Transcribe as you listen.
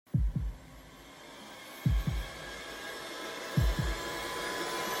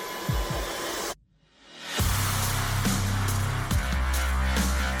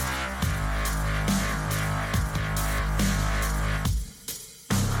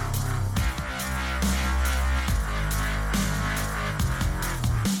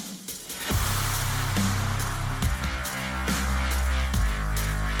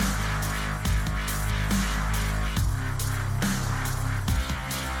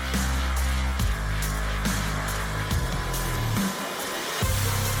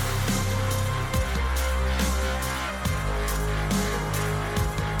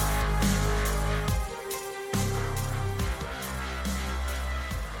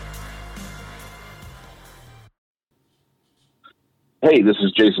Hey, this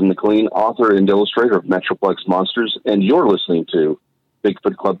is Jason McLean, author and illustrator of Metroplex Monsters, and you're listening to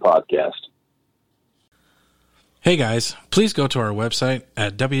Bigfoot Club Podcast. Hey guys, please go to our website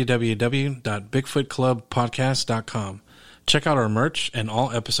at www.bigfootclubpodcast.com. Check out our merch and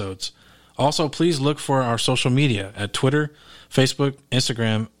all episodes. Also, please look for our social media at Twitter, Facebook,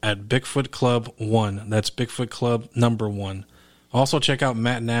 Instagram at Bigfoot Club 1. That's Bigfoot Club number 1. Also, check out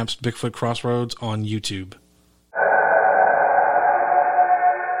Matt Knapp's Bigfoot Crossroads on YouTube.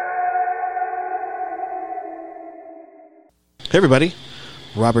 Hey everybody,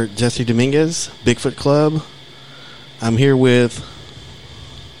 Robert Jesse Dominguez, Bigfoot Club. I'm here with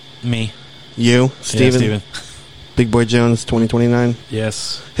Me. you, Steven. Yeah, Steven. Big Boy Jones, 2029.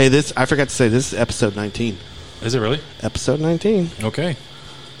 Yes. Hey, I forgot to say, this is episode 19. Is it really? Episode 19. Okay.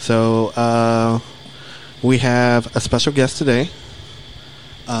 So, we have a special guest today,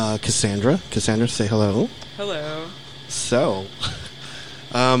 Cassandra. Cassandra, say hello. Hello. So,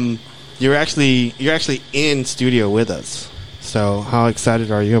 you're actually in studio with us. So, how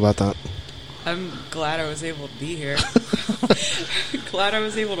excited are you about that? I'm glad I was able to be here. Glad I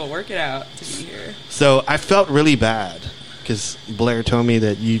was able to work it out to be here. So, I felt really bad because Blair told me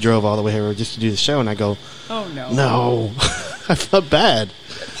that you drove all the way here just to do the show, and I go, oh, no. No. I felt bad.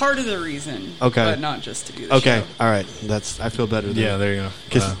 Part of the reason. Okay. But not just to do the show. Okay, all right. I feel better. Yeah, there you go.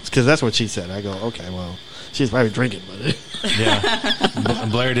 Because that's what she said. I go, okay, well, she's probably drinking, but Yeah.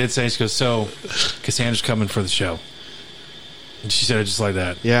 Blair did say, she goes, so Cassandra's coming for the show. And she said it just like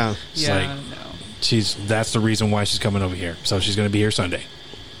that. yeah. It's Yeah, like, no. that's the reason why she's coming over here. So she's going to be here Sunday.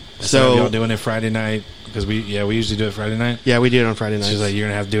 Instead So of y'all doing it Friday night, because we usually do it Friday night. Yeah, we did it on Friday night. She's like, you're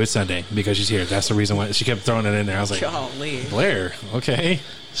going to have to do it Sunday because she's here. That's the reason why. She kept throwing it in there. I was like, Golly. Blair, okay.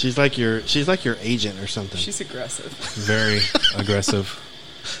 she's like your agent or something. She's aggressive. Very aggressive.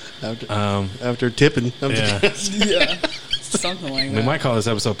 After tipping. Yeah. Yeah. Something like that. We might call this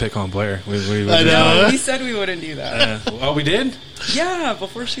episode Pick on Blair. I know. No, we said we wouldn't do that. Oh, we did? Yeah,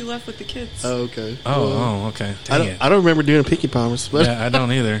 before she left with the kids. Oh, okay. Oh, okay. Dang it. I don't remember doing Pinky Promise, but Yeah, I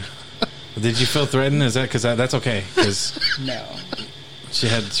don't either. Did you feel threatened? Is that because that's okay? Because No.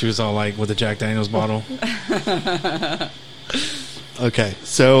 she was all like with the Jack Daniels bottle. okay.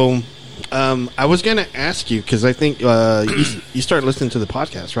 So, I was gonna ask you because I think you started listening to the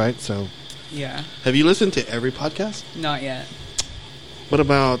podcast, right? So, Yeah. have you listened to every podcast? Not yet. What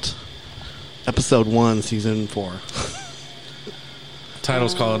about episode 1, season 4?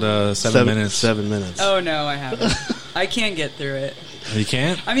 Title's called 7 Minutes. 7 minutes. Oh, no, I haven't. I can't get through it. You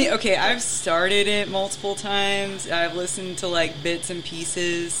can't? I mean, okay, I've started it multiple times. I've listened to, like, bits and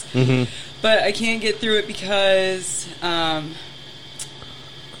pieces. Mm-hmm. But I can't get through it because,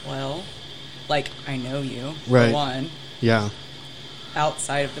 well, like, I know you, Right. for one, Yeah.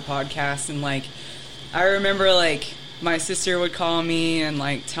 outside of the podcast. And, like, I remember, like, my sister would call me and,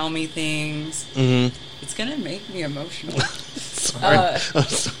 like, tell me things. Mm-hmm. It's going to make me emotional. Sorry. I'm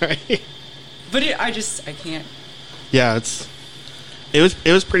sorry. But I can't. Yeah, it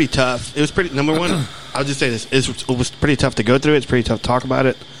was pretty tough. It was pretty. Number one, I'll just say this: it was pretty tough to go through. It's pretty tough to talk about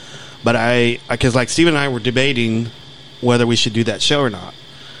it. But because like Steve and I were debating whether we should do that show or not,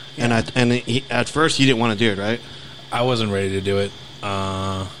 Yeah. at first you didn't want to do it, right? I wasn't ready to do it.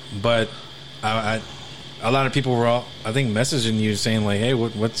 But a lot of people were all, I think, messaging you saying like, "Hey,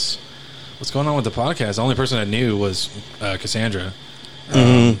 what's going on with the podcast?" The only person I knew was Cassandra,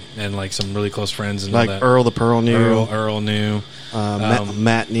 and like some really close friends and Like all that. Earl the Pearl knew, Earl knew,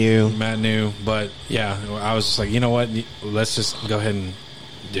 Matt knew. Matt knew, but yeah, I was just like, you know what? Let's just go ahead and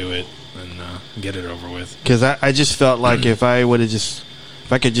do it and get it over with. Because I just felt like if I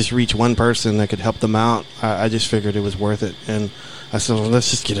could just reach one person that could help them out, I just figured it was worth it. And I said, well, let's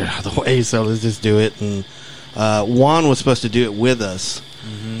just get it out of the way. So let's just do it. And Juan was supposed to do it with us.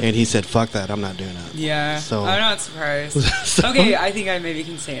 And he said, fuck that, I'm not doing it. Yeah, So- I'm not surprised. So- Okay, I think I maybe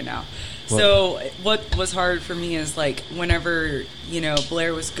can say it now. So what was hard for me is, like, whenever,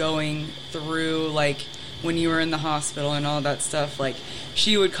 Blair was going through, like, when you were in the hospital and all that stuff, like,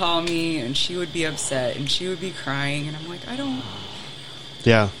 she would call me and she would be upset and she would be crying. And I'm like,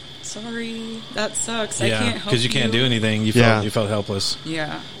 Yeah. sorry, that sucks. I Yeah, can't help because you can't do anything. You felt helpless,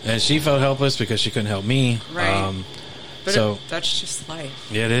 Yeah, and she felt helpless because she couldn't help me. Right. but So that's just life.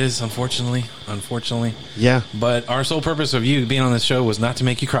 yeah, it is, unfortunately. Yeah. But our sole purpose of you being on this show was not to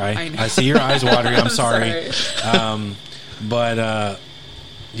make you cry. I know. I see your eyes watering. I'm I'm sorry. But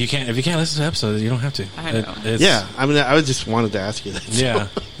you can't. If you can't listen to the episode, you don't have to. I know. Yeah. I mean, I just wanted to ask you that. so. Yeah.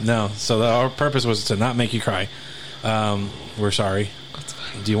 No. So our purpose was to not make you cry. We're sorry.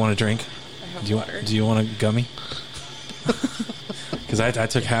 Do you want a drink? I have water. Do you want a gummy? Because I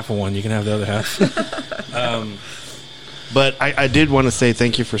took half of one. You can have the other half. But I did want to say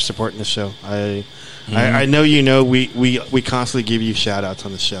thank you for supporting the show. I know we constantly give you shout outs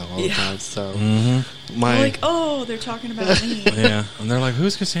on the show all the time. So They're like, oh, they're talking about me. Yeah, and they're like,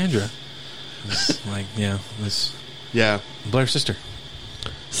 who's Cassandra? It's like, this Blair's sister.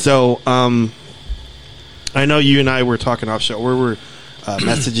 So I know you and I were talking off show. We were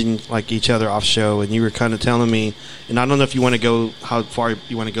messaging like each other off show, and you were kind of telling me, and I don't know if you want to go how far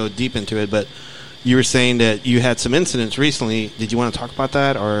you want to go deep into it, but you were saying that you had some incidents recently. Did you want to talk about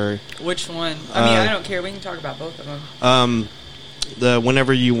that, or which one? I mean, I don't care. We can talk about both of them.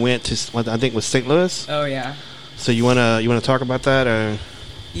 Whenever you went to, I think it was St. Louis. Oh yeah. So you wanna talk about that, or?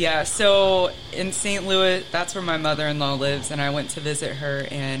 Yeah. So in St. Louis, that's where my mother-in-law lives, and I went to visit her,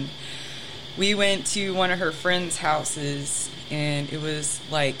 and we went to one of her friends' houses, and it was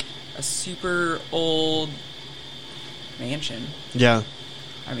like a super old mansion. Yeah.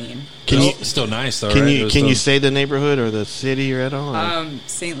 I mean, still nice though. Can right? you say the neighborhood or the city or at all? Or?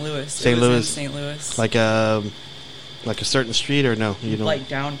 St. Louis. St. Louis. St. Louis. Like a certain street, or no? You don't. Like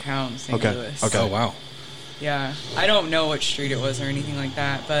downtown St. Louis. Okay. Oh wow. Yeah, I don't know what street it was or anything like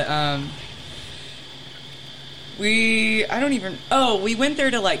that, but we went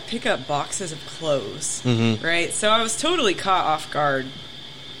there to like pick up boxes of clothes, right? So I was totally caught off guard.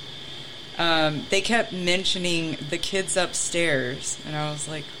 They kept mentioning the kids upstairs, and I was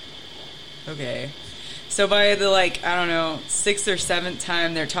like, okay. So by the like, I don't know, 6th or 7th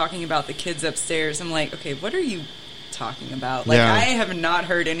time they're talking about the kids upstairs, I'm like, okay, what are you talking about? Like, I have not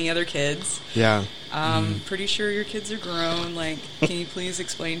heard any other kids. Yeah. Pretty sure your kids are grown. Like, can you please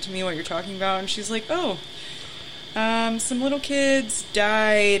explain to me what you're talking about? And she's like, some little kids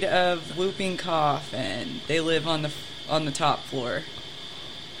died of whooping cough, and they live on the top floor.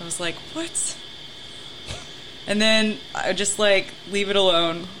 I was like, what? And then I just like leave it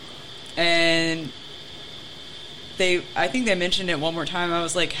alone, and I think they mentioned it one more time. I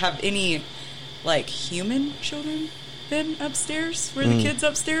was like, have any like human children been upstairs where the kids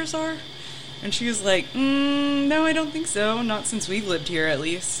upstairs are? And she was like, no, I don't think so. Not since we've lived here, at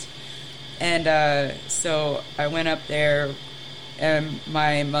least. And so I went up there, and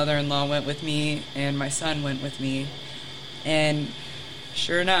my mother-in-law went with me, and my son went with me. And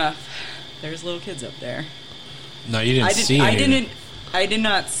sure enough, there's little kids up there. No, you didn't see them. I did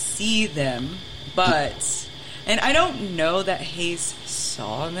not see them, but... And I don't know that Hayes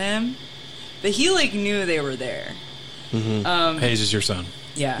saw them, but he, like, knew they were there. Mm-hmm. Hayes is your son.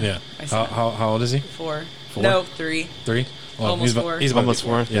 Yeah. How old is he? 4. 4? No, 3. 3? Well, almost 4. He's about almost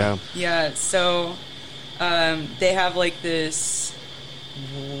 4. Yeah. Yeah, so they have, like, this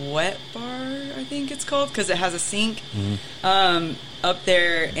wet bar, I think it's called, because it has a sink up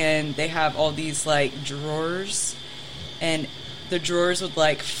there, and they have all these, like, drawers, and the drawers would,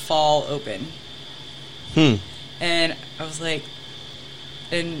 like, fall open. And I was like,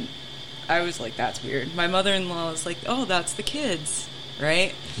 that's weird. My mother-in-law was like, oh, that's the kids,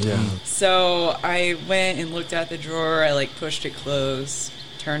 right? Yeah. So I went and looked at the drawer. I, like, pushed it closed,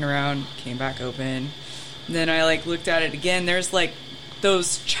 turned around, came back open. And then I, like, looked at it again. There's, like,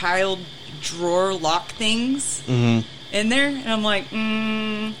 those child drawer lock things in there. And I'm like,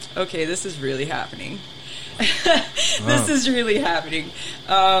 okay, this is really happening. This is really happening.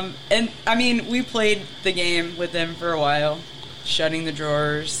 And, I mean, we played the game with them for a while. Shutting the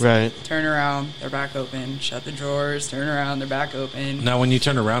drawers. Right. Turn around, they're back open. Shut the drawers, turn around, they're back open. Now, when you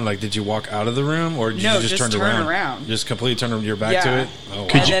turned around, like, did you walk out of the room, or did you just turn around? Just completely turn your back to it? Oh,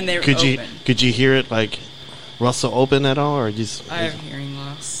 wow. Then they were open. Could you hear it, like, rustle open at all, or just... I have hearing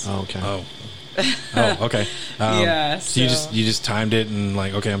loss. Oh, okay. Oh, okay. Yeah. So you just timed it and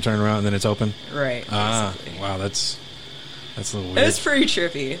like, okay, I'm turning around and then it's open. Right. Wow, that's a little weird. It was pretty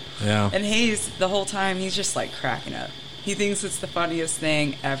trippy. Yeah. And Hayes, the whole time, he's just like cracking up. He thinks it's the funniest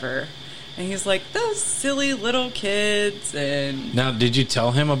thing ever. And he's like, those silly little kids. And now, did you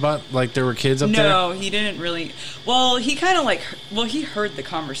tell him about, like, there were kids up there? No, he didn't really. Well, he kind of like, he heard the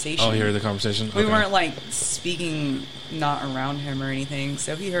conversation. Oh, he heard the conversation? We weren't like speaking not around him or anything.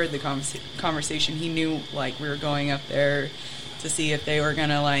 So he heard the conversation. He knew, like, we were going up there to see if they were going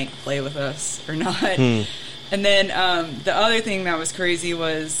to, like, play with us or not. And then the other thing that was crazy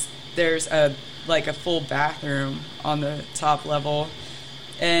was there's a full bathroom on the top level.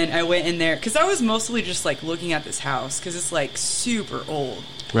 And I went in there because I was mostly just like looking at this house because it's like super old,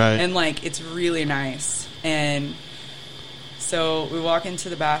 right? And like it's really nice. And so we walk into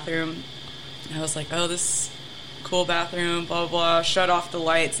the bathroom. And I was like, "Oh, this cool bathroom." Blah blah blah. Shut off the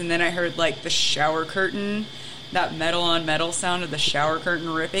lights, and then I heard like the shower curtain, that metal on metal sound of the shower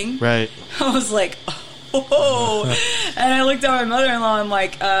curtain ripping. Right. I was like, "Oh!" And I looked at my mother-in-law. I'm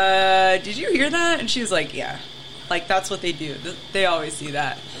like, "Did you hear that?" And she was like, "Yeah." Like, that's what they do. They always do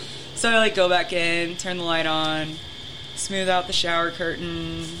that. So I, like, go back in, turn the light on, smooth out the shower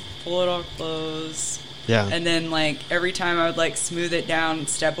curtain, pull it all close. Yeah. And then, like, every time I would, like, smooth it down and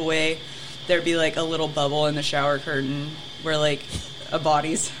step away, there'd be, like, a little bubble in the shower curtain where, like, a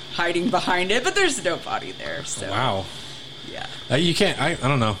body's hiding behind it, but there's no body there. So Wow. yeah. You can't. I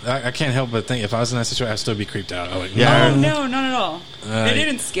don't know. I can't help but think if I was in that situation, I'd still be creeped out. I'm like, Yeah. Oh, no, not at all. It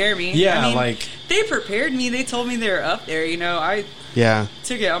didn't scare me. yeah, I mean, like- they prepared me. They told me they were up there. You know, I Yeah.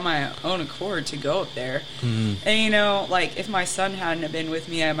 took it on my own accord to go up there. Mm-hmm. And, you know, like, if my son hadn't have been with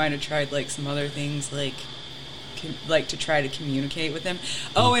me, I might have tried, like, some other things, like to try to communicate with him.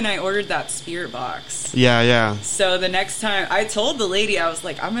 Oh, and I ordered that spirit box. Yeah, yeah. So the next time, I told the lady, I was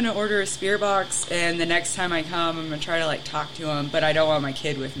like, I'm going to order a spirit box, and the next time I come, I'm going to try to, like, talk to him, but I don't want my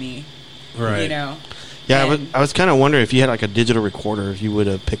kid with me. Right. You know? Yeah, And- I was kind of wondering if you had like a digital recorder, if you would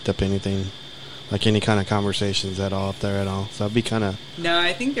have picked up anything, like any kind of conversations at all up there at all. So I'd be kind of... No,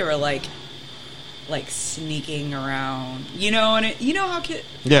 I think they were, like sneaking around. You know, and you know how kids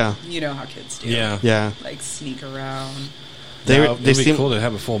do. Yeah. Yeah. Like, sneak around. They It'd be seem... cool to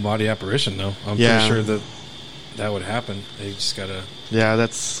have a full body apparition, though. I'm Yeah. pretty sure that would happen. They just gotta Yeah,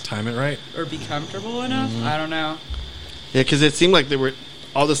 that's... time it right. Or be comfortable enough. Mm-hmm. I don't know. Yeah, because it seemed like they were...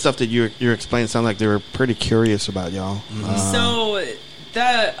 All the stuff that you're explaining sounded like they were pretty curious about y'all. So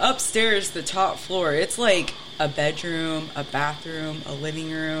the upstairs, the top floor, it's like a bedroom, a bathroom, a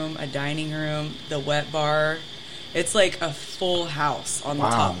living room, a dining room, the wet bar. It's like a full house on the Wow.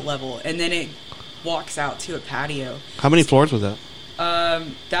 top level, and then it walks out to a patio. How many floors was that?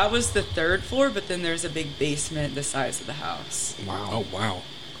 That was the third floor, but then there's a big basement the size of the house. Oh wow.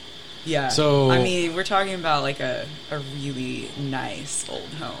 Yeah. So- I mean, we're talking about like a really nice old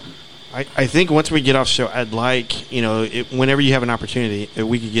home. I think once we get off show, I'd like, whenever you have an opportunity, if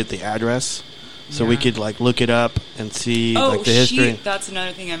we could get the address so we Yeah. could like look it up and see Oh, like the history. that's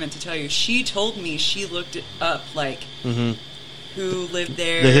another thing I meant to tell you. She told me she looked it up, like, Mhm. who lived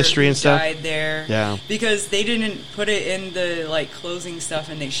there, The history who and stuff? died there. Yeah. Because they didn't put it in the, like, closing stuff,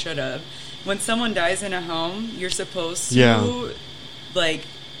 and they should have. When someone dies in a home, you're supposed to, Yeah. like,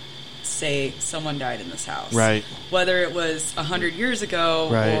 say someone died in this house. Right. Whether it was 100 years ago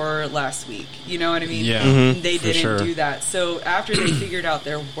Right. or last week. You know what I mean? Yeah, Mhm. They for didn't sure. do that. So after they figured out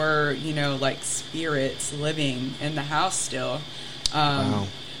there were, like, spirits living in the house still, Wow.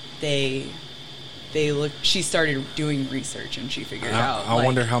 they look. She started doing research, and she figured out. I like,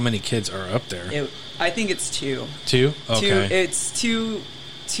 wonder how many kids are up there. I think it's two. Two? Okay. It's two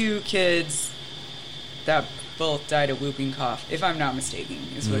kids that both died of whooping cough, if I'm not mistaken,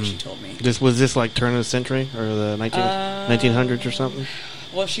 is what she told me. Was this like turn of the century or the 1900s or something?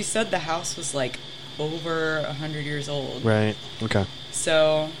 Well, she said the house was like over 100 years old. Right. Okay.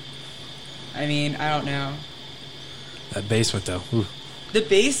 So, I mean, I don't know. That basement, though. Ooh. The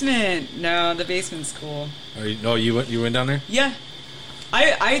basement, no, the basement's cool. You went down there? Yeah,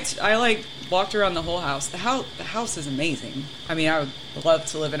 I like walked around the whole house. The house is amazing. I mean, I would love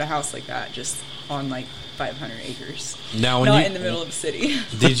to live in a house like that, just on like 500 acres. Now, Not in the middle of the city.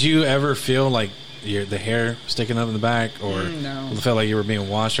 Did you ever feel like the hair sticking up in the back, or No. felt like you were being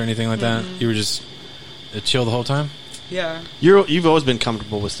washed or anything like that? You were just chill the whole time? Yeah, You've always been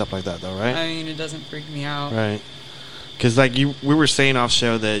comfortable with stuff like that, though, right? I mean, it doesn't freak me out. Right. Because like we were saying off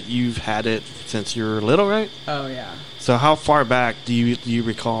show that you've had it since you were little, right? Oh yeah. So how far back do you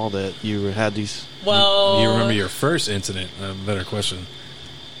recall that you had these? Well, You remember your first incident? Better question.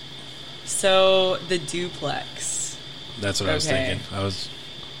 So the duplex. That's what I was Okay. thinking.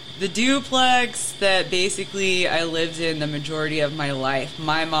 The duplex that basically I lived in the majority of my life.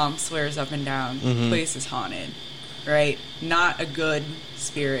 My mom swears up and down the place is haunted, right? Not a good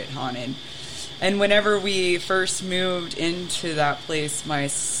spirit haunted. And whenever we first moved into that place, my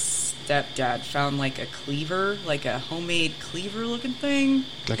stepdad found like a cleaver, like a homemade cleaver looking thing,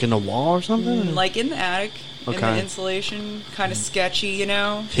 Like in the wall or something? like in the attic, in Okay. the insulation, kind of sketchy, you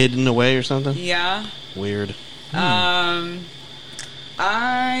know? Hidden away or something? Yeah. Weird.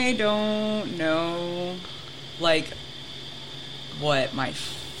 I don't know, like, what my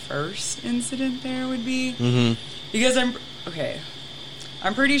first incident there would be. Mm-hmm. Because I'm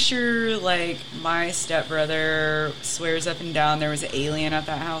pretty sure, like, my stepbrother swears up and down there was an alien at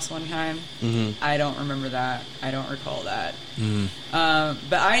that house one time. Mm-hmm. I don't remember that. I don't recall that. Mm.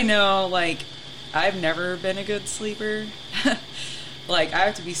 But I know, like, I've never been a good sleeper. Like, I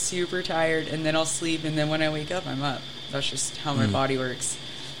have to be super tired, and then I'll sleep, and then when I wake up, I'm up. That's just how my body works.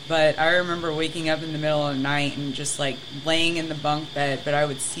 But I remember waking up in the middle of the night and just, like, laying in the bunk bed, but I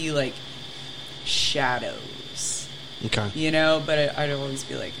would see, like, shadows, Okay. you know? But I'd always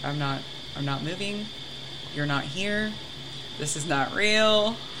be like, I'm not moving. you're not here. This is not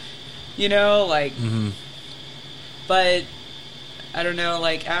real. You know, like, but I don't know,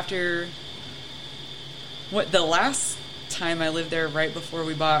 like, after the last time I lived there, right before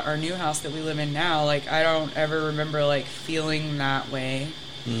we bought our new house that we live in now, like, I don't ever remember, like, feeling that way.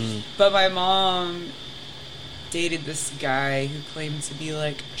 But my mom dated this guy who claimed to be,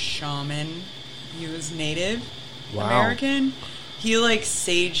 like, a shaman. He was Native American. He, like,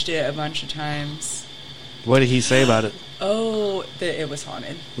 saged it a bunch of times. What did he say about it? Oh, it was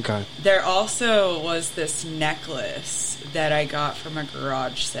haunted. Okay. There also was this necklace that I got from a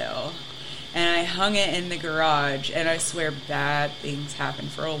garage sale. And I hung it in the garage, and I swear bad things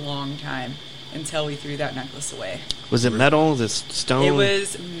happened for a long time until we threw that necklace away. Was it metal? Was it stone? It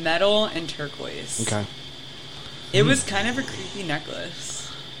was metal and turquoise. Okay. It was kind of a creepy necklace.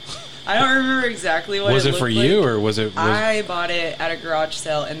 I don't remember exactly what Was it it looked for like. you, or was it? I bought it at a garage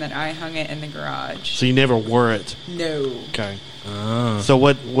sale, and then I hung it in the garage. So you never wore it? No. Okay. Oh. So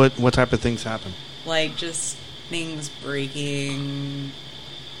what type of things happen? Like, just things breaking,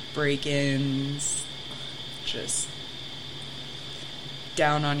 break-ins, just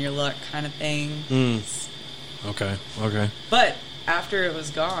down on your luck kind of thing. Okay. But after it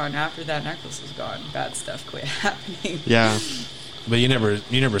was gone, after that necklace was gone, bad stuff quit happening. Yeah. But you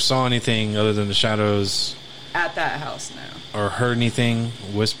never saw anything other than the shadows At that house, no. or heard anything,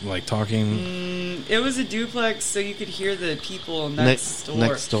 like talking. It was a duplex, so you could hear the people next door.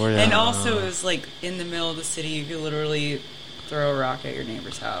 Next door, yeah. And also, it was like in the middle of the city. You could literally throw a rock at your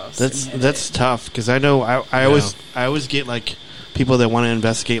neighbor's house. That's tough, because I know I always get like people that want to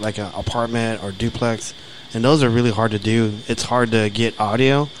investigate like an apartment or duplex, and those are really hard to do. It's hard to get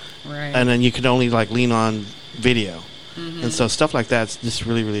audio, right? and then you can only like lean on video, and so stuff like that's just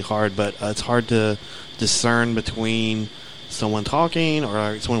really, really hard. But it's hard to discern between someone talking or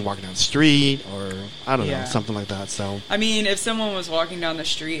like someone walking down the street, or I don't know, something like that. So I mean, if someone was walking down the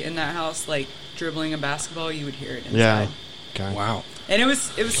street in that house, like dribbling a basketball, you would hear it inside. yeah, okay. Wow. And it was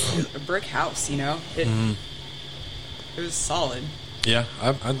a brick house, you know. It was solid. Yeah,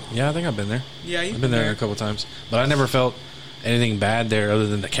 I think I've been there. Yeah, you've I've been there a couple times, but I never felt anything bad there other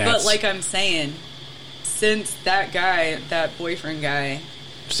than the cats. But like I'm saying, since that guy, that boyfriend guy,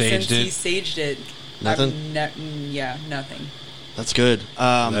 he saged it. Nothing? Nothing. That's good.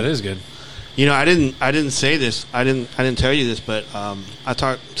 That is good. You know, I didn't say this. I didn't tell you this, but I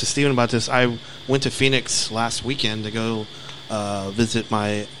talked to Steven about this. I went to Phoenix last weekend to go visit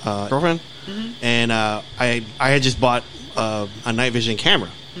my girlfriend, and I had just bought a night vision camera,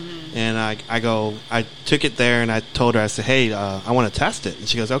 and I took it there, and I told her, I said, hey, I want to test it, and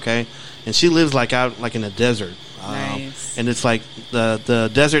she goes, okay, and she lives like out like in a desert. Nice. And it's like the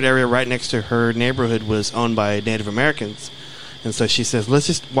desert area right next to her neighborhood was owned by Native Americans. And so she says, let's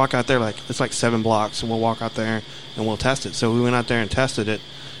just walk out there. Like, it's like 7 blocks, and we'll walk out there and we'll test it. So we went out there and tested it.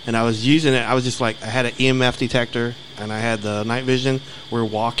 And I was using it. I was just like, I had an EMF detector and I had the night vision. We're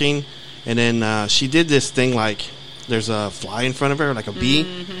walking. And then she did this thing like there's a fly in front of her, like a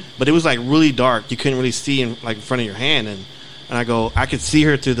bee. But it was like really dark. You couldn't really see in front of your hand. And I go, I could see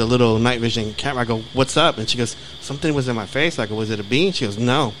her through the little night vision camera. I go, what's up? And she goes, something was in my face. I go, was it a bee? And she goes,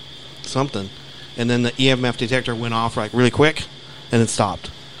 no, something. And then the EMF detector went off like really quick, and it stopped.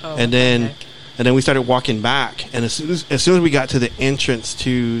 Oh, and then we started walking back. And as soon as we got to the entrance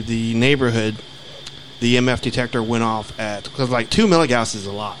to the neighborhood, the EMF detector went off because like 2 milligauss is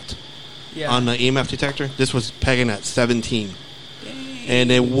a lot on the EMF detector. This was pegging at 17,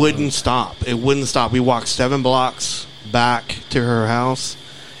 and it wouldn't stop. It wouldn't stop. We walked 7 blocks back to her house,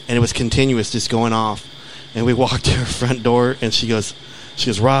 and it was continuous, just going off. And we walked to her front door, and she goes,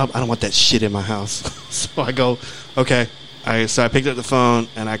 Rob, I don't want that shit in my house. So I go, okay. So I picked up the phone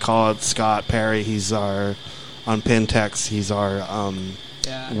and I called Scott Perry. He's our on Pentex. He's our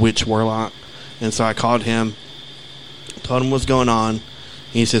witch warlock. And so I called him, told him what's going on.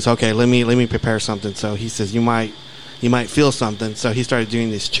 He says, okay, let me prepare something. So he says, you might feel something. So he started doing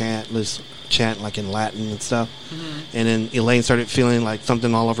this chant like in Latin and stuff. And then Elaine started feeling like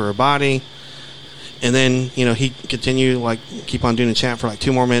something all over her body. And then, he continued, like, keep on doing the chant for like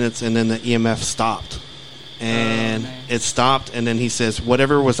 2 more minutes, and then the EMF stopped. And it stopped, and then he says,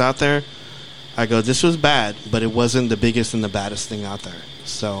 whatever was out there, I go, this was bad, but it wasn't the biggest and the baddest thing out there.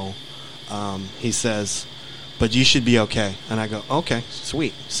 So he says, but you should be okay. And I go, okay,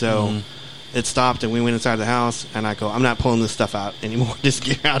 sweet. So it stopped, and we went inside the house, and I go, I'm not pulling this stuff out anymore. Just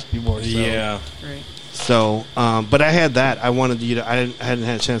get out anymore. So, yeah. Right. So, but I had that. I wanted you to. I hadn't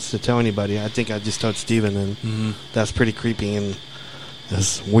had a chance to tell anybody. I think I just told Steven, and that's pretty creepy. And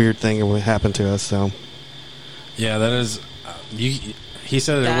this weird thing happened to us. So, yeah, that is. he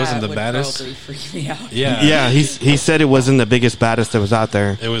said it wasn't the would baddest. Probably freak me out. Yeah, He said it wasn't the biggest, baddest that was out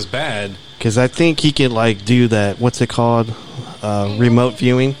there. it was bad. Because I think he could like do that. What's it called? Remote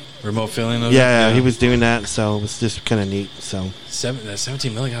viewing. Remote feeling of Yeah, it. he was doing that, so it was just kind of neat. So That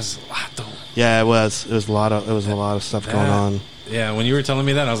 17 million is a lot, though. yeah, it was. It was a lot of stuff going on. Yeah, when you were telling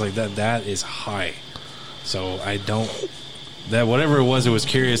me that, I was like, that is high. So I don't. That whatever it was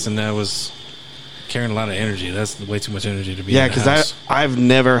curious, and that was carrying a lot of energy. That's way too much energy to be. Yeah, because I've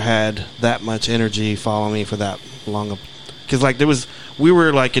never had that much energy follow me for that long. Because like we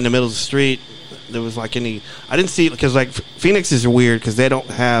were like in the middle of the street. There was like I didn't see because like Phoenix is weird because they don't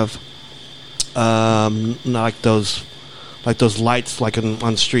have not like those lights like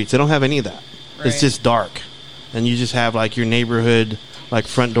on streets. They don't have any of that. Right. It's just dark, and you just have like your neighborhood like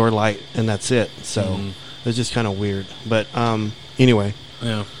front door light, and that's it. So it's just kind of weird. But anyway,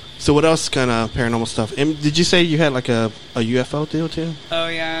 yeah. so what else kind of paranormal stuff? And did you say you had like a UFO deal too? Oh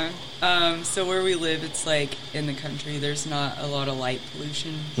yeah. So where we live, it's like in the country. There's not a lot of light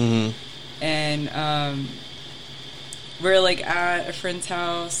pollution. Mm-hmm. And we're like at a friend's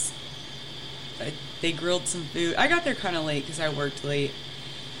house. They grilled some food. I got there kind of late because I worked late.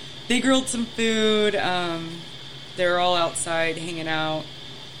 They grilled some food. They were all outside hanging out.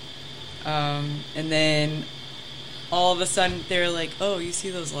 And then all of a sudden they're like, "Oh, you see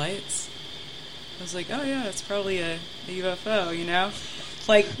those lights?" I was like, "Oh yeah, it's probably a UFO," you know?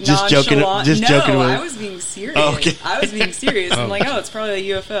 Like just joking. Just no, joking with I was being serious. Oh, okay. I was being serious. I'm like, "Oh, it's probably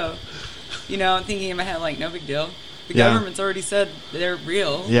a UFO." You know, I'm thinking in my head, like, no big deal. The government's already said they're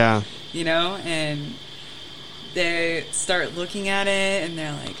real. Yeah. You know, and they start looking at it, and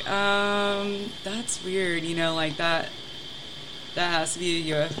they're like, that's weird. You know, like that has to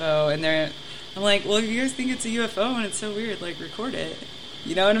be a UFO. And I'm like, well, if you guys think it's a UFO and it's so weird, like, record it.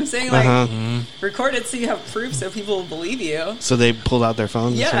 You know what I'm saying? Like, record it so you have proof so people will believe you. So they pulled out their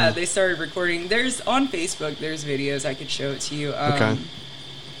phones? Yeah, they started recording. On Facebook, there's videos. I could show it to you. Okay.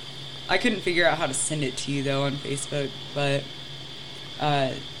 I couldn't figure out how to send it to you, though, on Facebook. But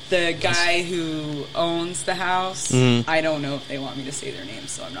the guy who owns the house, I don't know if they want me to say their name,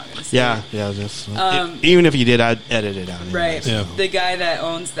 so I'm not going to say it. Yeah. Just, even if you did, I'd edit it out. Anyway, right. So. Yeah. The guy that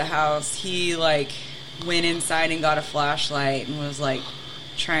owns the house, he, like, went inside and got a flashlight and was, like,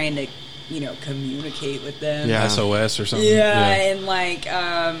 trying to, you know, communicate with them. Yeah. SOS or something. Yeah, and, like,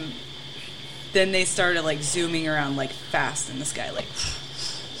 then they started, like, zooming around, like, fast in the sky,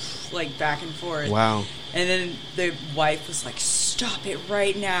 like back and forth. Wow. And then the wife was like, "Stop it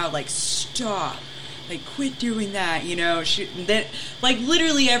right now! Like, stop! Like, quit doing that!" You know. Then, like,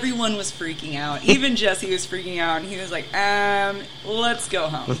 literally everyone was freaking out. Even Jesse was freaking out, and he was like, let's go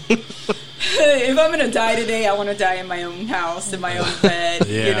home. If I'm gonna die today, I want to die in my own house, in my own bed."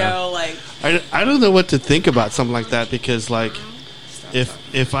 Yeah. You know, like. I don't know what to think about something like that because, like,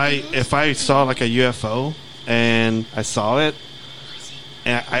 if I saw like a UFO and I saw it.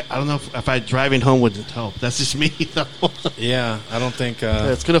 And I don't know if I driving home wouldn't help. That's just me, though. Yeah, I don't think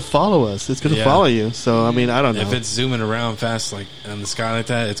it's going to follow us. It's going to follow you. So, I mean, I don't know. if it's zooming around fast, like in the sky like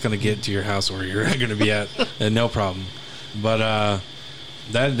that, it's going to get to your house where you're going to be at, and no problem. But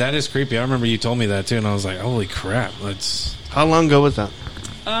that is creepy. I remember you told me that too, and I was like, "Holy crap!" How long ago was that?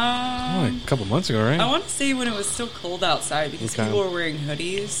 Like a couple months ago, right? I want to say when it was still cold outside because Okay. people were wearing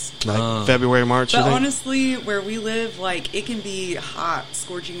hoodies. Like February, March, you But think? honestly, where we live, like, it can be hot,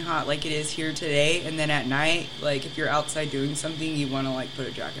 scorching hot like it is here today. And then at night, like, if you're outside doing something, you want to, like, put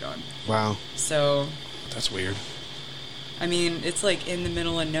a jacket on. Wow. So, That's weird. I mean, it's, like, in the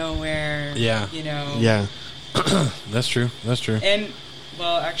middle of nowhere. Yeah. You know? Yeah. That's true. And,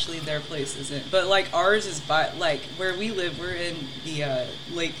 well, actually, their place isn't. But, like, ours is by, like, where we live, we're in the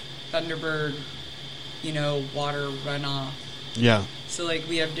Lake Thunderbird, you know, water runoff. Yeah. So, like,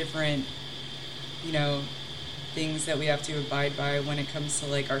 we have different, you know, things that we have to abide by when it comes to,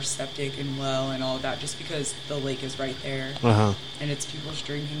 like, our septic and well and all of that, just because the lake is right there. Uh-huh. And it's people's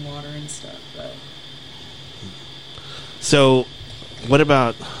drinking water and stuff. But So, what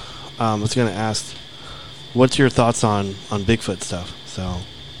about, I was going to ask, what's your thoughts on Bigfoot stuff? So,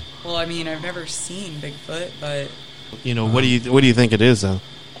 well, I mean, I've never seen Bigfoot, but you know, what do you think it is, though?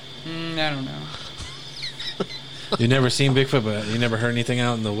 I don't know. You've never seen Bigfoot, but you never heard anything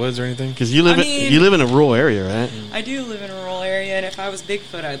out in the woods or anything? Because you live in a rural area, right? I do live in a rural area, and if I was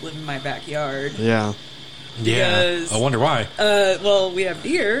Bigfoot, I'd live in my backyard. Yeah. Yeah. Because, I wonder why. Well, we have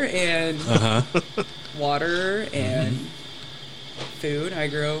deer and water and food. I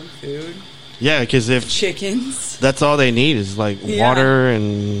grow food. Yeah, because if Chickens. that's all they need is like water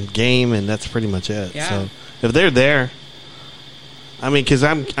and game, and that's pretty much it. Yeah. So if they're there, I mean, because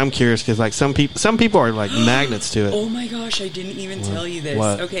I'm curious because like some people are like magnets to it. Oh my gosh, I didn't even tell you this.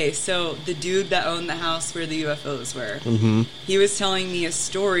 What? Okay, so the dude that owned the house where the UFOs were, Mm-hmm. he was telling me a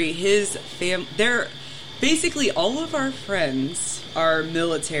story. His they're basically all of our friends are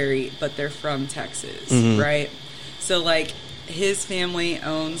military, but they're from Texas, Mhm. right? So like his family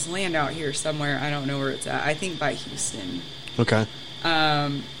owns land out here somewhere. I don't know where it's at. I think by Houston. Okay.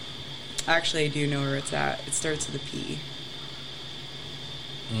 Actually, I do know where it's at. It starts with a P.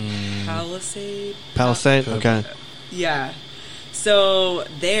 Palisade. Palisade. Okay. Yeah. So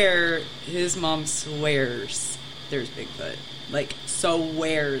there, his mom swears there's Bigfoot. Like,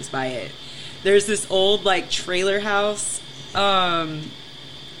 swears by it. There's this old, like, trailer house.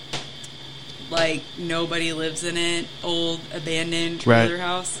 Like, nobody lives in it. Old, abandoned trailer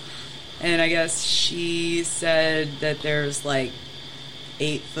house. And I guess she said that there's, like,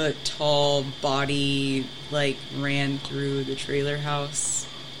 8-foot tall body, like, ran through the trailer house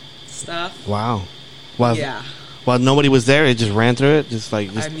stuff. Wow. Well, Yeah. While nobody was there, it just ran through it, just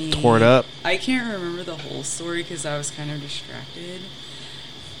tore it up. I can't remember the whole story because I was kind of distracted.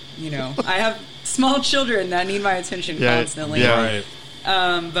 You know, I have small children that need my attention constantly. Yeah,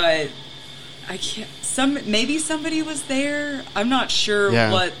 Right. But I can't. Maybe somebody was there. I'm not sure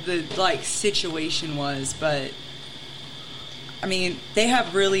what the situation was, but I mean, they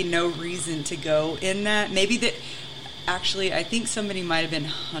have really no reason to go in that. Maybe that. Actually, I think somebody might have been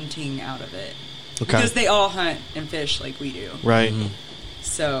hunting out of it. Okay. Because they all hunt and fish like we do. Right. Mm-hmm.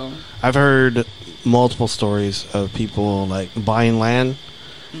 So I've heard multiple stories of people like buying land,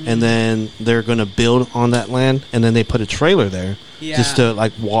 and then they're going to build on that land, and then they put a trailer there just to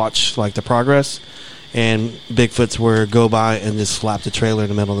like watch like the progress. And Bigfoots were go by and just slap the trailer in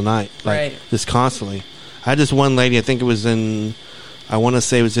the middle of the night, like just constantly. I had this one lady. I think it was I want to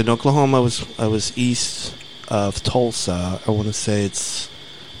say it was in Oklahoma. I was east of Tulsa. I want to say it's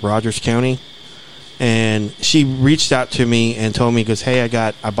Rogers County. And she reached out to me and told me, goes, hey,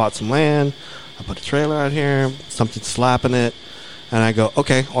 I bought some land. I put a trailer out here. Something's slapping it. And I go,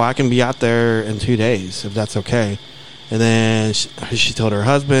 okay, well, I can be out there in 2 days if that's okay. And then she told her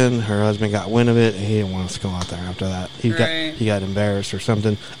husband. Her husband got wind of it, and he didn't want us to go out there after that. He got embarrassed or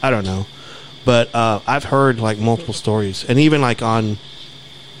something. I don't know. But I've heard, like, multiple stories. And even, like, on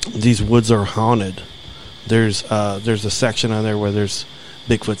These Woods Are Haunted, there's a section on there where there's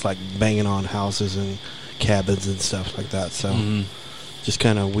Bigfoot's, like, banging on houses and cabins and stuff like that. So, just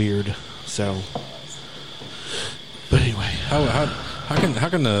kind of weird. So, but anyway. How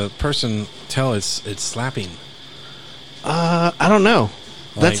can the person tell it's slapping? I don't know.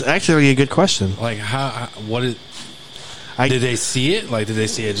 That's actually a good question. Like did they see it? Like, did they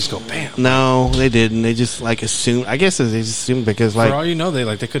see it just go bam? No, they didn't. They just like assumed. I guess they just assumed because like for all you know,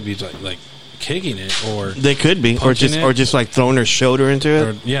 they could be like kicking it, or they could be, or just like throwing their shoulder into it.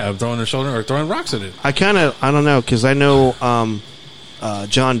 Or, throwing their shoulder or throwing rocks at it. I don't know because I know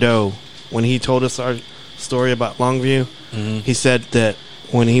John Doe, when he told us our story about Longview, he said that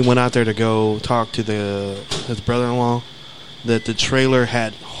when he went out there to go talk to his brother-in-law, that the trailer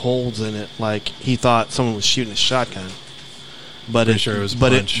had holes in it, like he thought someone was shooting a shotgun. But it was a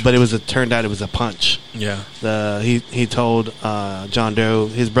punch. It turned out it was a punch. Yeah. He told John Doe,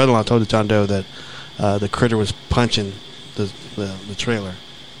 his brother-in-law told John Doe that the critter was punching the trailer.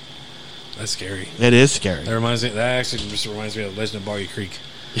 That's scary. It is scary. That actually just reminds me of Legend of Boggy Creek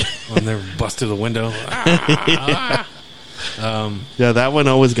when they bust through the window. Yeah, that one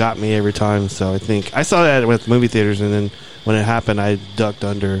always got me every time. So I think I saw that with movie theaters, and then when it happened, I ducked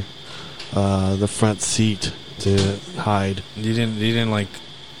under the front seat to hide. You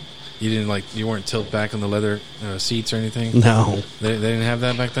weren't tilted back on the leather seats or anything? No. They didn't have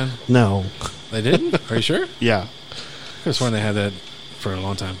that back then? No. They didn't? Are you sure? Yeah. I could have sworn they had that for a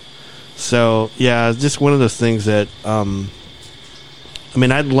long time. So, yeah, it's just one of those things that, I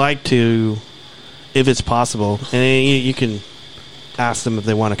mean, I'd like to, if it's possible, and you can ask them if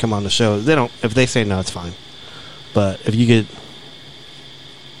they want to come on the show. If they say no, it's fine. But if you could,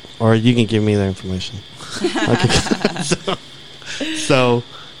 or you can give me their information. So,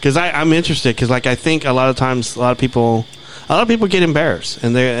 because I'm interested, because like I think a lot of times a lot of people get embarrassed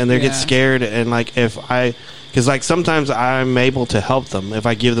and they get scared, and like because like sometimes I'm able to help them if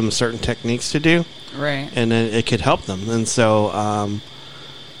I give them certain techniques to do, right, and then it could help them, and so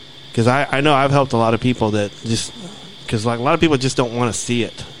because I know I've helped a lot of people that just because like a lot of people just don't want to see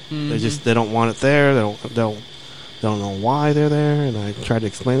it, they don't want it there, they don't know why they're there, and I tried to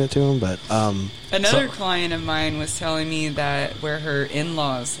explain it to them, but another client of mine was telling me that where her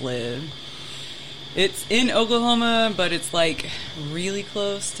in-laws live, It's in Oklahoma, but it's like really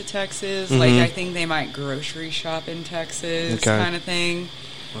close to Texas. Like I think they might grocery shop in Texas, kind of thing.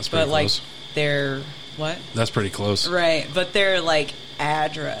 That's pretty close. Like their what? That's pretty close, right? But their like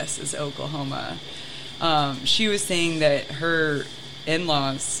address is Oklahoma. She was saying that her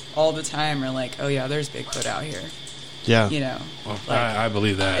in-laws all the time are like, "Oh yeah, there's Bigfoot out here." Yeah, you know, well, like, I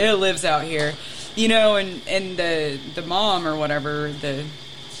believe that it lives out here. You know, and the mom or whatever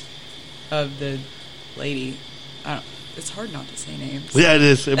of the lady, it's hard not to say names. Yeah, it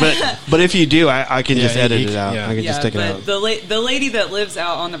is. But if you do, I can just edit it out. I can just take it out. The lady that lives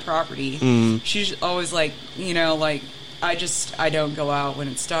out on the property, she's always like, you know, like I don't go out when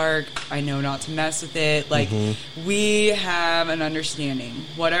it's dark. I know not to mess with it. Like we have an understanding,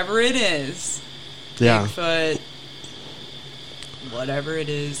 whatever it is, Bigfoot, whatever it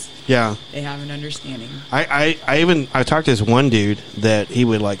is. Yeah, they have an understanding. I talked to this one dude that he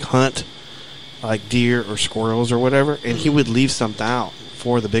would like hunt like deer or squirrels or whatever, and he would leave something out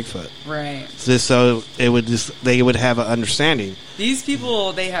for the Bigfoot. Right. So they would have an understanding. These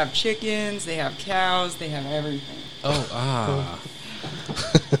people, they have chickens, they have cows, they have everything. Oh,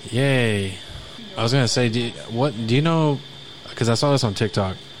 yay! I was gonna say, do you know? Because I saw this on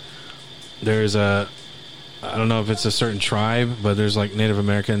TikTok. There's I don't know if it's a certain tribe, but there's like Native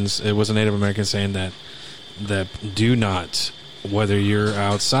Americans. It was a Native American saying that do not, whether you're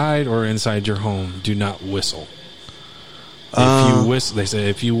outside or inside your home, do not whistle. If you whistle, they say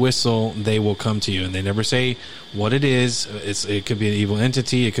if you whistle, they will come to you, and they never say what it is. It could be an evil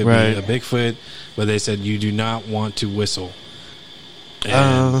entity, it could be a Bigfoot, but they said you do not want to whistle.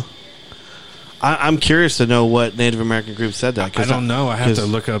 And I'm curious to know what Native American group said that. I don't know. I have to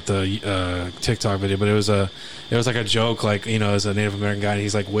look up the TikTok video, but it was like a joke, like, you know, as a Native American guy, and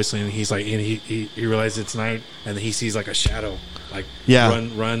he's like whistling, and he's like, and he realizes it's night, and then he sees like a shadow, like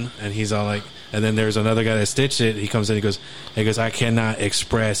run, and he's all like, and then there's another guy that stitched it. He comes in, he goes, I cannot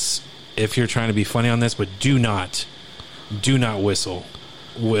express if you're trying to be funny on this, but do not whistle,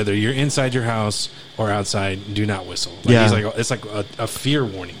 whether you're inside your house or outside. Do not whistle. Like, he's like, it's like a fear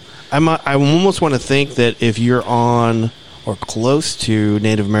warning. I almost want to think that if you're on or close to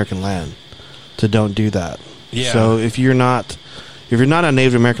Native American land, to don't do that. Yeah. So if you're not on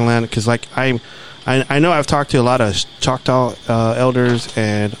Native American land, because like I know I've talked to a lot of Choctaw elders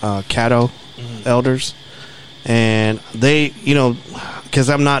and Caddo elders, and they, you know, because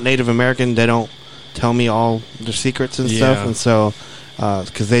I'm not Native American, they don't tell me all their secrets and stuff, and so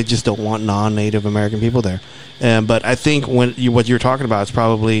because they just don't want non-Native American people there. But I think what you're talking about is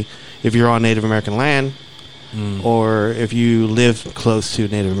probably if you're on Native American land, or if you live close to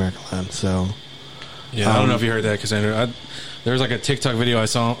Native American land. So, I don't know if you heard that, Cassandra. There was like a TikTok video I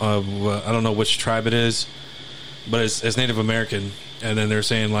saw of I don't know which tribe it is, but it's Native American, and then they're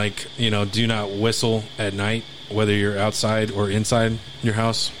saying like, you know, do not whistle at night, whether you're outside or inside your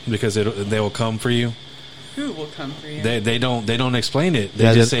house, because they will come for you. Who will come for you? They don't explain it.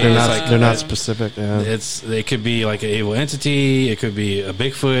 They just say they're not specific. Yeah. It could be like an evil entity. It could be a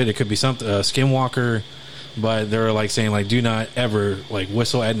Bigfoot. It could be something, a skinwalker. But they're like saying like, do not ever like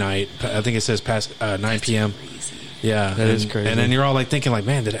whistle at night. I think it says past 9 p.m. Crazy. Yeah, that is crazy. And then you're all like thinking like,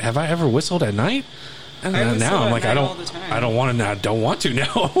 man, have I ever whistled at night? And now I'm like, I don't want to. I don't want to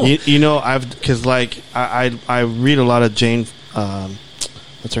now. you know, because like I read a lot of Jane.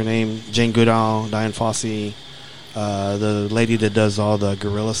 What's her name? Jane Goodall, Diane Fossey, the lady that does all the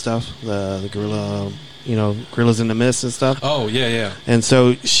gorilla stuff, the gorilla, you know, Gorillas in the Mist and stuff. Oh, yeah. And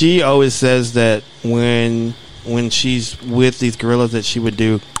so she always says that when she's with these gorillas that she would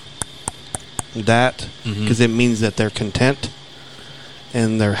do that because it means that they're content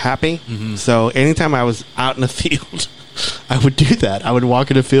and they're happy. So anytime I was out in the field, I would do that. I would walk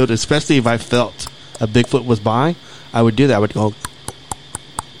in the field, especially if I felt a Bigfoot was by, I would do that. I would go...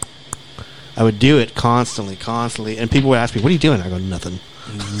 I would do it constantly, and people would ask me, "What are you doing?" I go, "Nothing."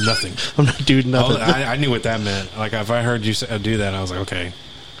 I'm not doing nothing. I knew what that meant. Like if I heard you do that, I was like, "Okay,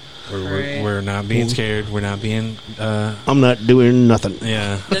 we're not being scared. We're not being." I'm not doing nothing.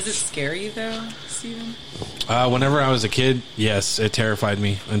 Yeah. Does it scare you though, Steven? Whenever I was a kid, yes, it terrified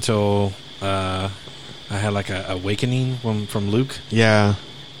me until I had like a awakening from Luke. Yeah.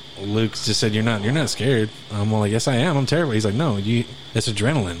 Luke just said, "You're not scared." I'm all like, "Yes, I am. I'm terrified." He's like, "No, it's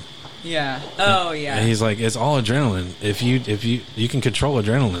adrenaline." Yeah. Oh, yeah. And he's like, it's all adrenaline. If you can control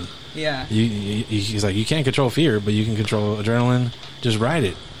adrenaline. Yeah. He's like, you can't control fear, but you can control adrenaline. Just ride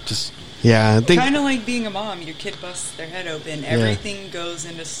it. Just. Yeah. Kind of like being a mom. Your kid busts their head open. Everything goes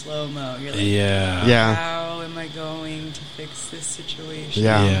into slow mo. You're like, yeah. How am I going to fix this situation?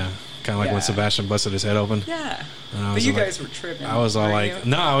 Yeah. kind of like when Yeah. Sebastian busted his head open. Yeah. And I But was you like- guys were tripping. I was all weren't like,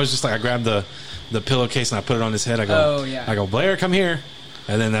 you? no, I was just like, I grabbed the pillowcase and I put it on his head. I go, Oh, yeah. I go, Blair, come here.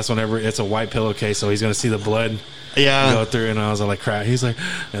 And then that's whenever it's a white pillowcase, so he's gonna see the blood Yeah. go through. And I was all like, crap. He's like,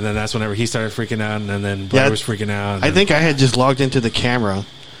 and then that's whenever he started freaking out, and then Blair Yeah, was freaking out. and I then- think I had just logged into the camera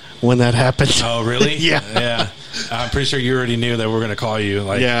when that happened. Oh, really? Yeah. yeah. I'm pretty sure you already knew that we were gonna call you.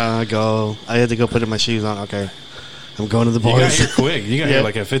 Like, Yeah, I had to go put my shoes on. Okay, I'm going to the you got boys. here quick. You got Yeah. here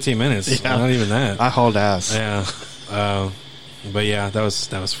like at 15 minutes. Yeah. Not even that. I hauled ass. Yeah. But yeah, that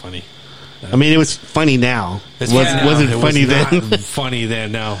was funny. I mean, it was funny now. It's Was, funny now. wasn't It was funny not then. funny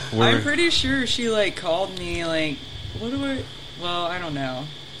then. No, I'm pretty sure she like called me like, what do I? Well, I don't know.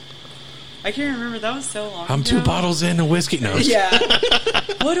 I can't remember. That was so long. I'm ago. 2 bottles in of whiskey. No, Yeah.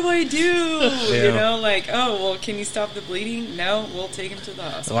 What do I do? Yeah. You know, like, oh well, can you stop the bleeding? No, we'll take him to the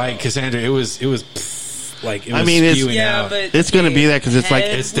hospital. like Cassandra, it was like it was I mean, it's- spewing yeah, out. but It's gonna be that because it's like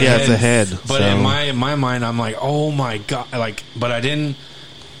head It's the yeah, head. it's a head. But so. in my mind, I'm like, oh my god, like, but I didn't.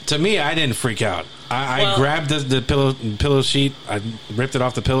 To me, I didn't freak out. I Well- grabbed the pillow sheet, I ripped it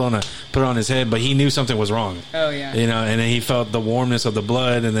off the pillow, and I put it on his head. But he knew something was wrong. Oh yeah. You know, and then he felt the warmness of the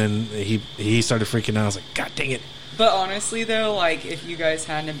blood, and then he started freaking out. I was like, God dang it! But honestly, though, like if you guys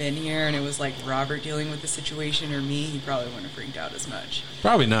hadn't have been here and it was like Robert dealing with the situation or me, he probably wouldn't have freaked out as much.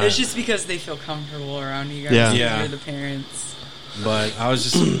 Probably not. It's just because they feel comfortable around you guys. Yeah. and Yeah. You're the parents. But I was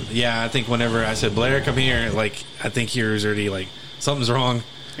just, yeah, I think whenever I said, Blair, come here, like, I think he was already like, something's wrong.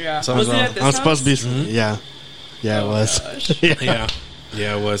 Yeah. Something's Was it wrong. at this I'm supposed to be. house? Mm-hmm. Yeah, yeah, it Oh, was. gosh. Yeah.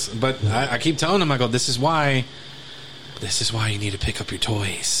 Yeah, it was. But I keep telling him, I go, this is why you need to pick up your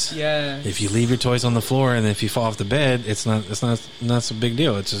toys. Yeah. If you leave your toys on the floor and if you fall off the bed, it's not so big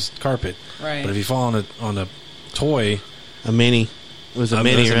deal. It's just carpet. Right. But if you fall on a toy, A mini. It was a it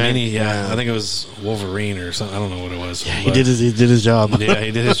mini, was right? yeah, I think it was Wolverine or something. I don't know what it was. He but- did his job. Yeah,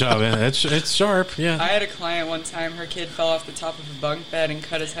 he did his job. Yeah, it's sharp. Yeah. I had a client one time. Her kid fell off the top of a bunk bed and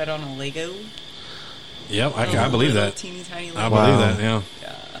cut his head on a Lego. Yep, I A believe little that. Teeny tiny I Lego. believe Wow. that. Yeah,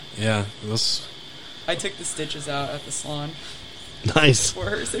 Yeah. yeah. This. I took the stitches out at the salon Nice, for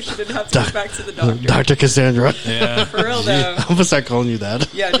her, so she didn't have to go back to the doctor. Dr. Cassandra. Yeah. For real though. I'm gonna start calling you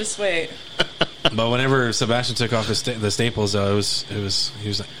that. Yeah, just wait. But whenever Sebastian took off the staples, though, he was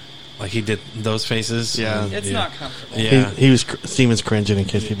like he did those faces. Yeah. and- It's not comfortable. Yeah. He was Siemens cringing in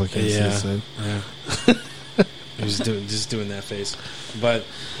case people can't Yeah. see. So. Yeah. He was just doing that face. But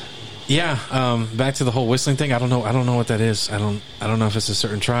yeah, back to the whole whistling thing. I don't know what that is. I don't know if it's a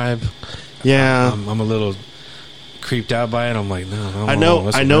certain tribe. Yeah, I'm a little creeped out by it. I'm like, no, I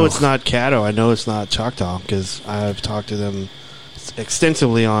know it's not Caddo. I know it's not Choctaw because I've talked to them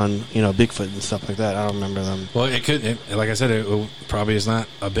extensively on Bigfoot and stuff like that. I don't remember them. Well, like I said, it probably is not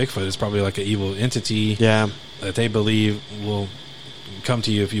a Bigfoot. It's probably like an evil entity Yeah, that they believe will come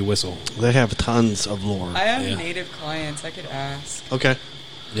to you if you whistle. they have tons of lore. I have Yeah. native clients. I could ask. Okay,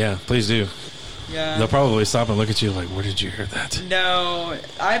 Yeah, please do. Yeah. They'll probably stop and look at you like, where did you hear that? No,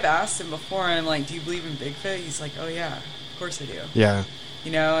 I've asked him before. I'm like, do you believe in Bigfoot? He's like, oh yeah, of course I do. yeah,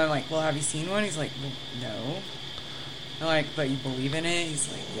 You know, I'm like, well, have you seen one? He's like, well, no. I'm like, but you believe in it? He's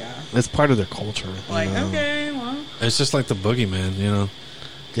like, yeah. it's part of their culture. I'm like, you know. okay, well. It's just like the boogeyman, you know?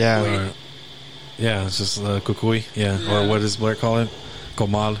 Yeah, Wait. Or, yeah, it's just kukui. Yeah. Yeah. Or what does Blair call it?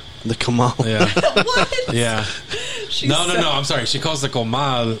 Comal. the Kamal. Yeah. What? Yeah. She's No, so- I'm sorry. She calls the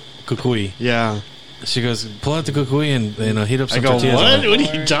comal kukui. Yeah, She goes, pull out the kukui and heat up some I go, tortillas. what? I'm like, What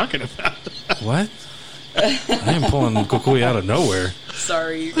are you talking about? what? I am pulling kukui out of nowhere.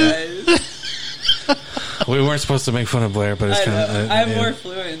 Sorry, you guys. We weren't supposed to make fun of Blair, but it's I kind know. of. I have more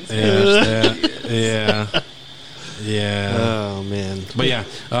fluent. Yeah. Oh man, But yeah,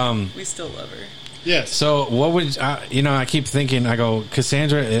 We still love her. yes. so what would I keep thinking? I go,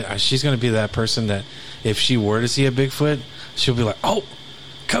 Cassandra. She's going to be that person that if she were to see a Bigfoot, she'll be like, "Oh,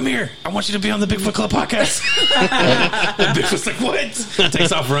 come here! I want you to be on the Bigfoot Club podcast." And Bigfoot's like, "What?"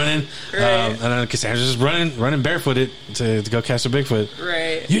 Takes off running, Right. and then Cassandra's just running barefooted to go catch a Bigfoot.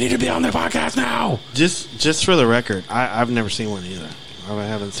 Right. You need to be on their podcast now. Just for the record, I've never seen one either. I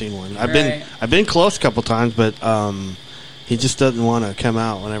haven't seen one. Right. I've been close a couple times, but he just doesn't want to come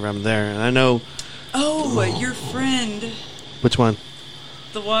out whenever I'm there. And I know Oh, but your friend, which one,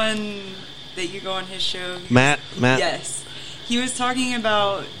 the one that you go on his show. Matt. Yes. He was talking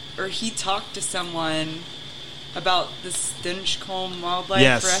about, or he talked to someone about the Stinchcombe Wildlife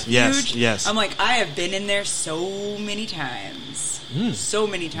Yes, Refuge. yes. I'm like, I have been in there so many times. So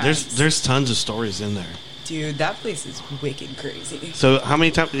many times. There's tons of stories in there. Dude, that place is wicked crazy. So how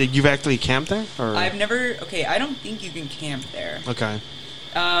many times you've actually camped there? Or? I've never. Okay, I don't think you can camp there. Okay,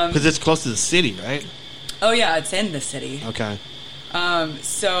 because it's close to the city, right? Oh yeah, it's in the city. Okay.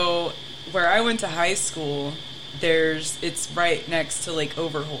 So where I went to high school, it's right next to Lake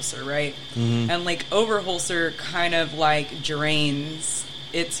Overholser, right? Mm-hmm. And Lake Overholser kind of like drains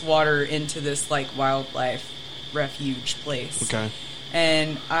its water into this like wildlife refuge place. Okay.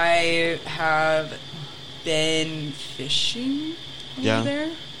 And I have been fishing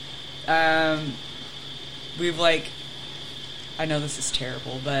over there. We've like, I know this is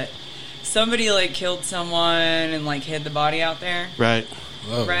terrible, but somebody like killed someone and like hid the body out there. Right.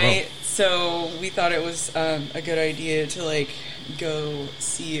 Whoa, Right. So we thought it was a good idea to like go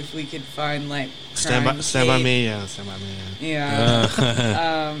see if we could find like Stand by me. Yeah. Stand by me.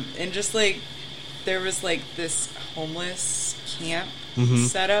 Yeah. And just like there was like this homeless camp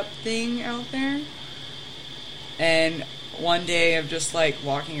setup thing out there. And one day of just like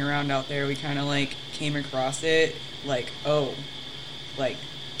walking around out there, we kind of like came across it like, oh, like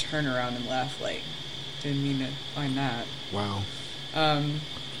turn around and left. Like didn't mean to find that. Wow.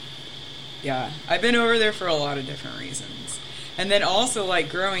 Yeah, I've been over there for a lot of different reasons. And then also,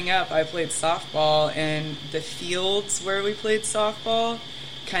 like, growing up, I played softball, and the fields where we played softball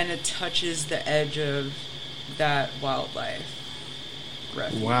kind of touches the edge of that wildlife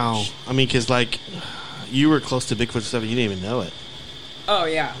refuge. Wow. I mean, because, like, you were close to Bigfoot stuff, you didn't even know it. Oh,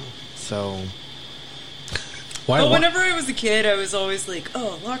 yeah. So... But whenever I was a kid, I was always like,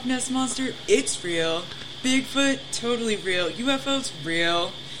 oh, Loch Ness Monster, it's real. Bigfoot, totally real. UFO's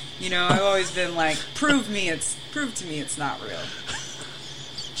real. You know, I've always been like, prove to me it's not real.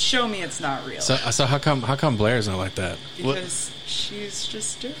 Show me it's not real. So how come Blair's not like that? Because she's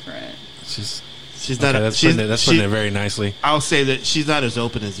just different. She's Okay, not. that's putting it very nicely. I'll say that she's not as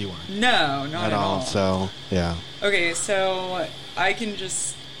open as you are. No, not at all. So yeah. Okay, so I can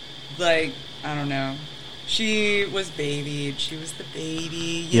just like, I don't know. She was babied. She was the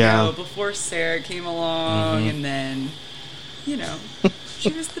baby, you know, before Sarah came along, and then, you know,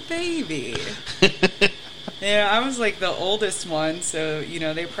 she was the baby. Yeah, I was like the oldest one, so, you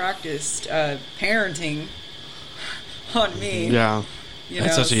know, they practiced parenting on me. Yeah. You At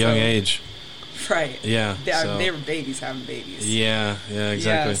know, such a young age. Right. Yeah. They were babies having babies. Yeah, exactly.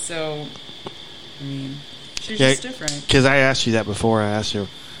 Yeah, so, I mean, she's just different. Because I asked you that before. I asked you,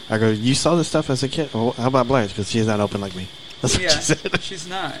 I go, you saw this stuff as a kid? Well, how about Blair? Because she's not open like me. That's what she said. She's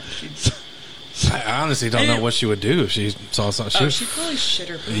not. I honestly don't know what she would do if she saw something. She probably shit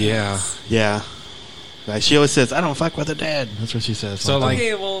her pants. Yeah. Yeah. Like, she always says, I don't fuck with her dad. That's what she says. So, like,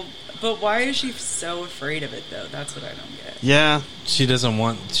 okay, well, but why is she so afraid of it, though? That's what I don't get. Yeah. She doesn't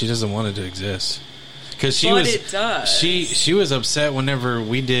want it to exist. Because it does. She was upset whenever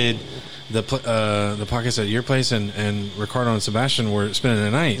we did the podcast at your place and Ricardo and Sebastian were spending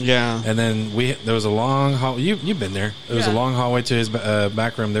the night. Yeah. And then there was a long hall. You've been there. There was a long hallway to his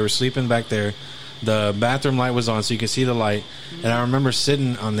back room. They were sleeping back there. The bathroom light was on, so you could see the light. Mm-hmm. And I remember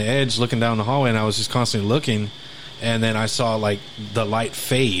sitting on the edge, looking down the hallway, and I was just constantly looking. And then I saw like the light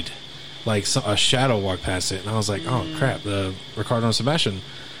fade, like a shadow walk past it, and I was like, "Oh crap!" The Ricardo and Sebastian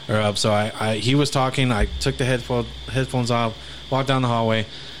are up. So he was talking. I took the headphones off, walked down the hallway.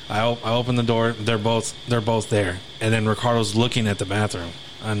 I opened the door. They're both there. And then Ricardo's looking at the bathroom,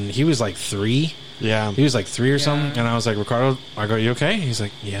 and he was like 3. Yeah, he was like 3 or something. And I was like, Ricardo, I go, you okay? He's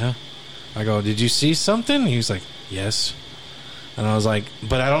like, yeah. I go, did you see something? He was like, yes. And I was like,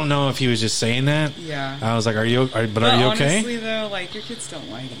 but I don't know if he was just saying that. Yeah. I was like, are you okay? Honestly, though, like, your kids don't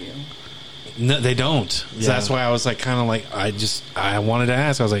lie to you. No, they don't. Yeah. So that's why I was like, kind of like, I wanted to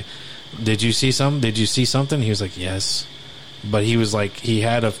ask. I was like, did you see something? Did you see something? He was like, yes. But he was like, he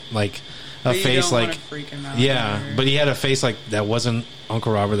had a face like, freak him out but he had a face like that wasn't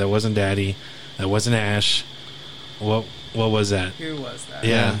Uncle Robert, that wasn't Daddy, that wasn't Ash. What was that? Who was that?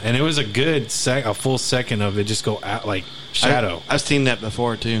 Yeah, and it was a full second of it just go out like shadow. I've seen that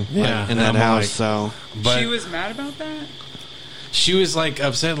before too. Yeah, like, in that house. So, but she was mad about that. She was like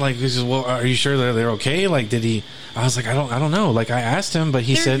upset. Like, well, are you sure they're okay? Like, did he? I was like, I don't know. Like, I asked him, but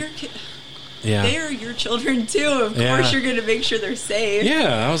he said. Yeah, they are your children too. Of course, you're going to make sure they're safe.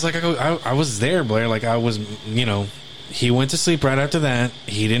 Yeah, I was like, I was there, Blair. Like, I was, he went to sleep right after that.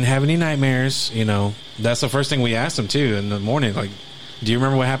 He didn't have any nightmares. That's the first thing we asked him too in the morning. Like, do you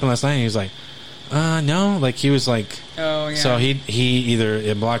remember what happened last night? And he was like, no. Like, he was like, oh yeah. So he either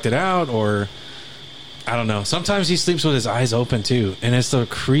it blocked it out or I don't know. Sometimes he sleeps with his eyes open too, and it's the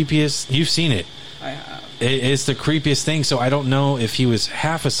creepiest. You've seen it. I have. It's the creepiest thing. So I don't know if he was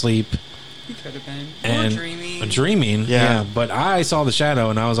half asleep. He could have been. And or dreaming. Yeah. But I saw the shadow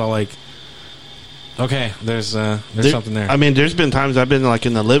and I was all like, okay, there's something there. I mean, there's been times I've been like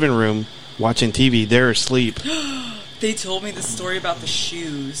in the living room watching TV. They're asleep. They told me the story about the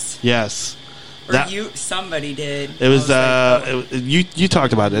shoes. Yes. Or somebody did. It was, like, you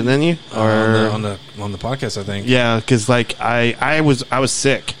talked about it, didn't you? Or on the podcast, I think. Yeah, because like I was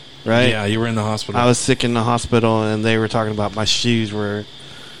sick, right? Yeah, you were in the hospital. I was sick in the hospital, and they were talking about my shoes were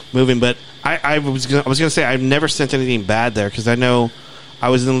moving. But I was gonna say I've never sent anything bad there, because I know I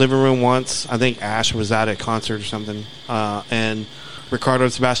was in the living room once. I think Ash was at a concert or something, and Ricardo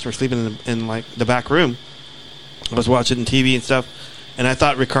and Sebastian were sleeping in like the back room. I was watching TV and stuff, and I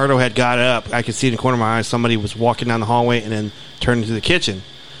thought Ricardo had got up. I could see in the corner of my eye somebody was walking down the hallway and then turned into the kitchen.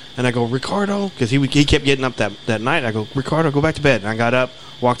 And I go, Ricardo, because he kept getting up that night. I go, Ricardo, go back to bed. And I got up,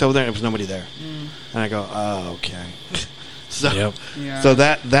 walked over there, and there was nobody there. And I go, oh, okay. So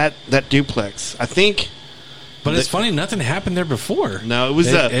that duplex, I think. But it's funny, nothing happened there before. No, it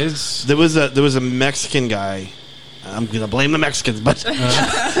was there was a Mexican guy. I'm gonna blame the Mexicans, but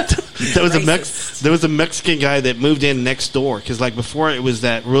there was a Mexican guy that moved in next door, because like before it was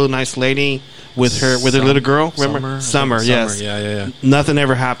that real nice lady with her little girl. Remember Summer? Yes. Yeah. Nothing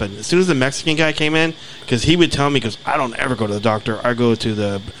ever happened. As soon as the Mexican guy came in, because he would tell me, because I don't ever go to the doctor. I go to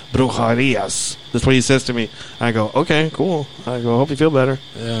the brujerias. That's what he says to me. I go, okay, cool. I go, hope you feel better.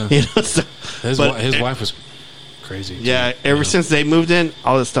 Yeah. So, his wife was crazy. Yeah, ever since they moved in,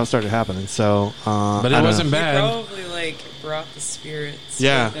 all this stuff started happening. So, but it wasn't bad. He probably like brought the spirits.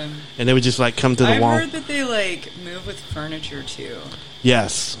 Yeah, with them. And they would just like come to the wall. I've heard that they like move with furniture too.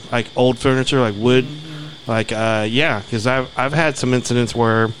 Yes, like old furniture, like wood. Like yeah, because I've had some incidents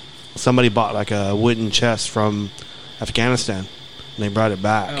where somebody bought like a wooden chest from Afghanistan and they brought it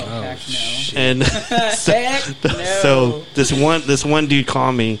back. Oh heck no! And heck no. So this one dude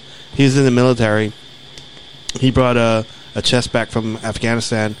called me. He was in the military. He brought a chest back from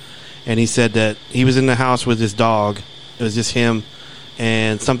Afghanistan, and he said that he was in the house with his dog. It was just him,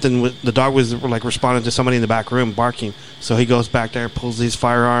 and something with the dog was like responding to somebody in the back room barking. So he goes back there, pulls his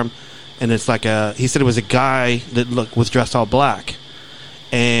firearm, and it's like he said it was a guy that was dressed all black,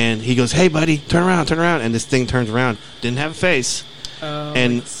 and he goes, "Hey, buddy, turn around," and this thing turns around, didn't have a face,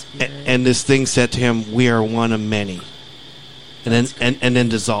 and this thing said to him, "We are one of many," and then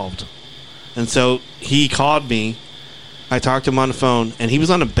dissolved. And so he called me. I talked to him on the phone, and he was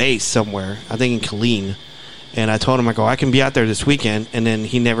on a base somewhere, I think in Killeen. And I told him, I go, I can be out there this weekend. And then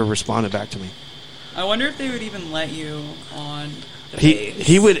he never responded back to me. I wonder if they would even let you on the base.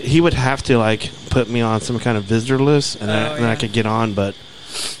 He would have to like put me on some kind of visitor list, and then I could get on. But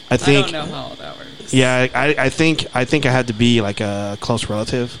I think I don't know how that works. Yeah, I think I had to be like a close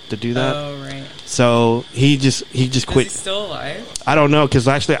relative to do that. Oh right. So he just quit. Is he still alive? I don't know, because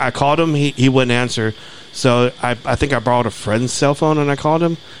actually I called him. He wouldn't answer. So I think I borrowed a friend's cell phone and I called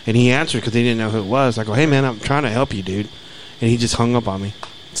him, and he answered because he didn't know who it was. I go, hey man, I'm trying to help you, dude, and he just hung up on me.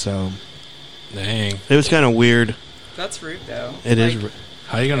 So dang, it was kind of weird. That's rude though. It is.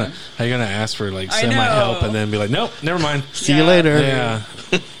 How you gonna ask for like semi help and then be like, nope, never mind. See you later. Yeah.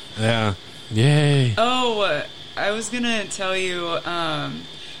 Yeah. Yay. Oh, I was gonna tell you.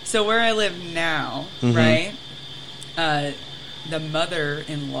 So where I live now, right? The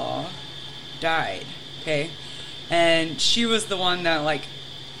mother-in-law died. Okay, and she was the one that like.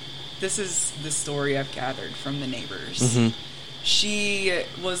 This is the story I've gathered from the neighbors. She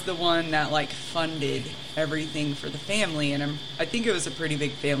was the one that like funded everything for the family, and I think it was a pretty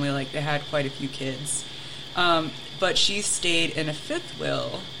big family. Like they had quite a few kids, but she stayed in a fifth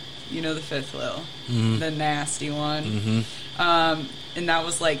will. You know the fifth will, the nasty one, and that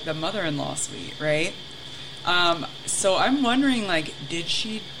was like the mother-in-law suite, right? So I'm wondering, like, did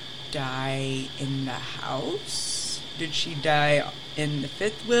she die in the house? Did she die in the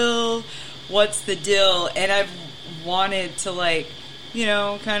fifth will? What's the deal? And I've wanted to, like, you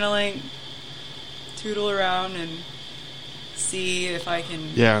know, kind of like tootle around and see if I can.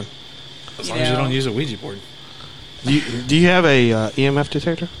 Yeah. As long as you don't use a Ouija board. Do you have a EMF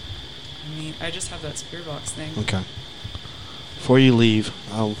detector? I mean, I just have that spirit box thing. Okay. Before you leave,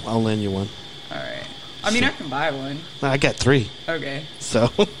 I'll lend you one. All right. I mean, I can buy one. I got 3. Okay. So.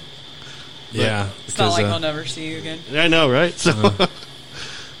 Yeah. It's not like I'll never see you again. I know, right? So.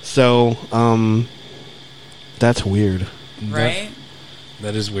 So, that's weird. Right?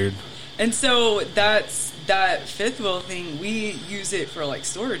 That is weird. And so that's that fifth wheel thing. We use it for like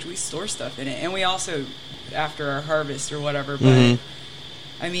storage. We store stuff in it, and we also after our harvest or whatever. But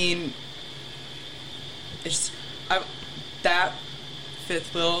I mean, that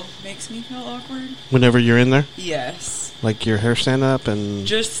fifth wheel makes me feel awkward. Whenever you're in there? Yes. Like your hair stand up and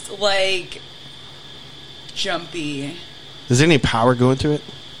just like jumpy. Is there any power going to it?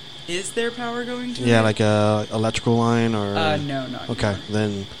 Is there power going to it? Yeah, like a electrical line or no, not okay, anymore.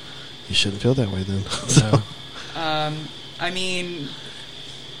 then you shouldn't feel that way then. So. I mean,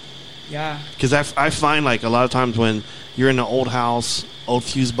 Yeah. Because I find like a lot of times when you're in an old house, old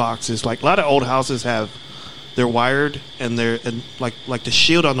fuse boxes, like a lot of old houses they're wired and like the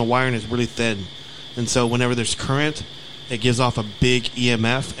shield on the wiring is really thin, and so whenever there's current, it gives off a big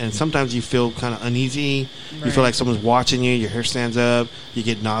EMF, and sometimes you feel kind of uneasy. Right. You feel like someone's watching you. Your hair stands up. You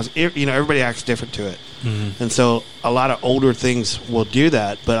get nausea. You know, everybody acts different to it, and so a lot of older things will do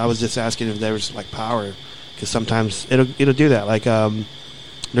that. But I was just asking if there was like power, because sometimes it'll do that. Like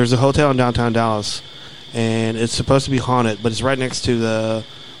there's a hotel in downtown Dallas, and it's supposed to be haunted, but it's right next to the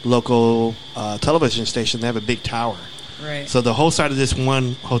local television station. They have a big tower, Right. so the whole side of this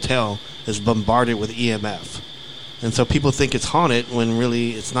one hotel is bombarded with EMF. And so people think it's haunted when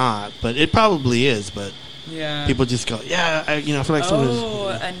really it's not, but it probably is. But Yeah. people just go, yeah, I feel like someone's.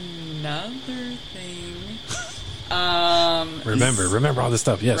 Another thing. Remember all this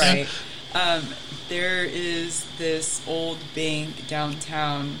stuff. Yes. Right. There is this old bank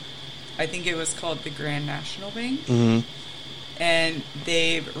downtown. I think it was called the Grand National Bank. Mhm. And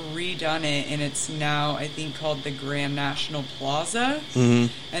they've redone it, and it's now, I think, called the Grand National Plaza. Mhm.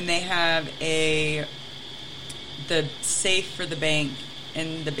 And they have the safe for the bank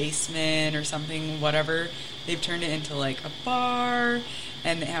in the basement or something, whatever. They've turned it into like a bar,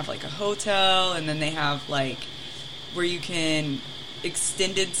 and they have like a hotel, and then they have like where you can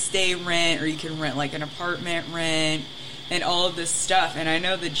extended stay rent, or you can rent like an apartment rent, and all of this stuff. And I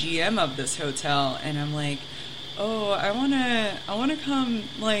know the GM of this hotel, and I'm like, oh, I wanna come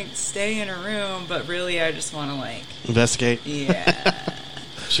like stay in a room, but really I just wanna like Investigate. yeah.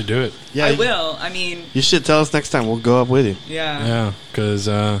 Should do it. Yeah, I will. I mean, You should tell us next time. We'll go up with you. yeah. Yeah, because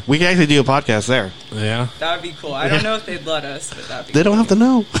We can actually do a podcast there. yeah, That would be cool. I don't know if they'd let us, but that'd be They don't have to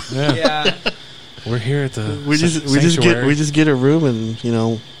know. yeah, Yeah. We're here at the we just get a room and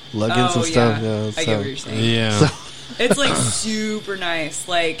luggage and stuff. Yeah, I get what you're saying. Yeah, It's like super nice.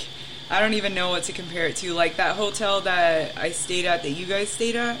 Like, I don't even know what to compare it to. Like that hotel that I stayed at, that you guys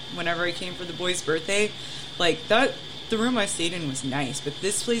stayed at whenever I came for the boy's birthday. Like that, the room I stayed in was nice, but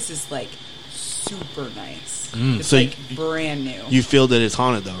this place is like super nice. It's So like brand new. You feel that it's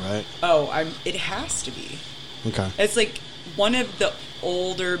haunted though, right? It has to be. Okay. It's like one of the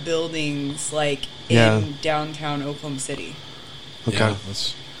older buildings, like Yeah. in downtown Oklahoma City. Okay. Yeah,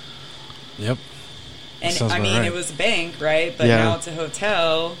 that's, yep. And Sounds I about mean, right. it was a bank, right? But Yeah. now it's a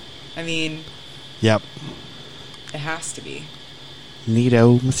hotel. I mean, Yep. it has to be.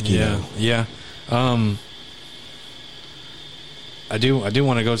 Neato mosquito. Yeah. I do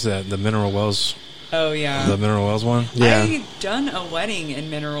want to go to the Mineral Wells, Oh yeah. the Mineral Wells one. Yeah. I've done a wedding in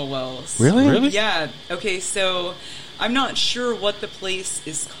Mineral Wells. Really? Really? Yeah. Okay, so I'm not sure what the place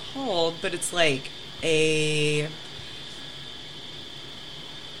is called, but it's like I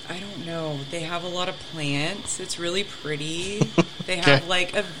don't know. They have a lot of plants. It's really pretty. They have Okay.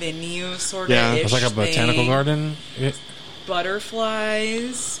 like a venue sort of. Yeah. It's like a botanical garden.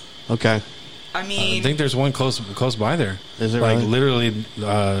 Butterflies. Okay. I I mean, think there's one close by there. Is it like really? literally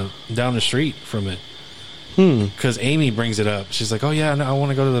down the street from it? Because Amy brings it up. She's like, "Oh yeah, no, I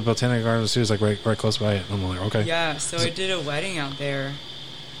want to go to the botanical gardens too." It's like right close by it. I'm like, "Okay." yeah. So I did a wedding out there.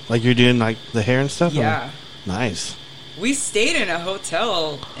 Like you're doing like the hair and stuff? or- Yeah. Nice. We stayed in a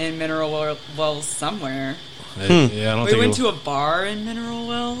hotel in Mineral Wells somewhere. Yeah, I don't We think went to a bar in Mineral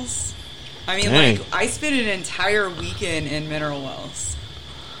Wells. I mean, Dang. like, I spent an entire weekend in Mineral Wells.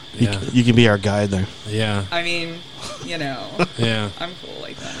 Yeah, You can be our guide there. yeah, I mean, you know, yeah, I'm cool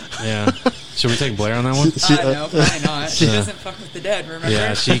like that. yeah. Should we take Blair on that one? No, probably not. She doesn't fuck with the dead, remember?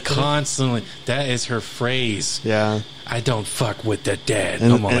 Yeah, she constantly. That is her phrase. Yeah. I don't fuck with the dead.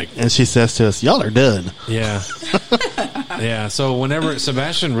 And, I'm all like, and she says to us, y'all are done. yeah, yeah. So whenever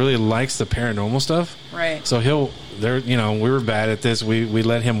Sebastian really likes the paranormal stuff, Right. so we were bad at this. We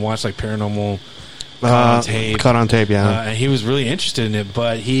let him watch like paranormal caught on tape. Caught on tape, yeah. And he was really interested in it,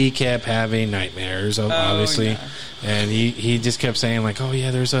 but he kept having nightmares, obviously, yeah. and he just kept saying like, "Oh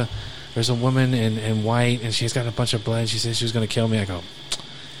yeah, there's a woman in white, and she's got a bunch of blood. She says she was going to kill me." I go,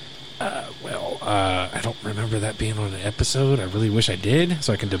 I don't remember that being on an episode. I really wish I did,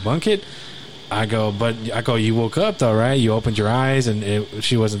 so I can debunk it. I go, you woke up though, right? You opened your eyes, and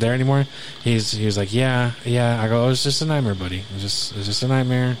she wasn't there anymore. He was like, yeah. I go, it's just a nightmare, buddy. It's just a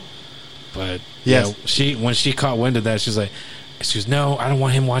nightmare. But Yes. yeah, when she caught wind of that, she goes, no, I don't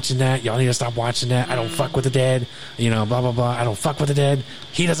want him watching that. Y'all need to stop watching that. I don't fuck with the dead. Blah blah blah. I don't fuck with the dead.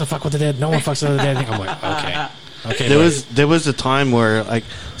 He doesn't fuck with the dead. No one fucks with the dead. I'm like, okay. There was a time where like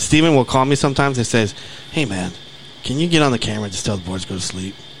Steven will call me sometimes and says, "Hey man, can you get on the camera and just tell the boys to go to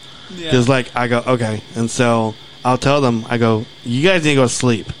sleep?" Yeah. Because like I go, okay, and so I'll tell them, I go, you guys need to go to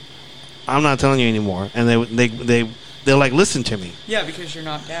sleep. I'm not telling you anymore. And they they'll like listen to me. Yeah, because you're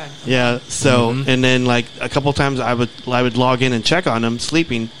not dad. Yeah. So and then like a couple times I would log in and check on them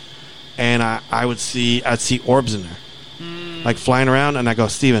sleeping, and I'd see orbs in there, like flying around, and I go,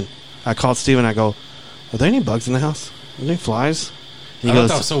 Steven. I called Steven. I go, are there any bugs in the house? Are there any flies? I thought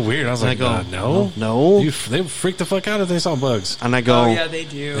that was so weird. I was like, no. No. They freak the fuck out if they saw bugs. And I go, oh, yeah, they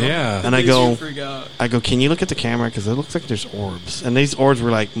do. Yeah. And They I go, do freak out. can you look at the camera? Because it looks like there's orbs. And these orbs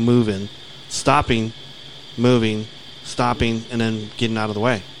were like moving, stopping, moving, stopping, and then getting out of the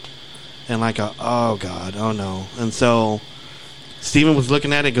way. And like, oh, God, oh, no. And so Steven was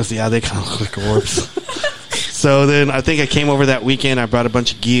looking at it and goes, yeah, they kind of look like orbs. So then I think I came over that weekend. I brought a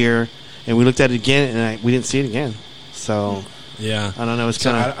bunch of gear, and we looked at it again, and we didn't see it again. So... Yeah, I don't know. It's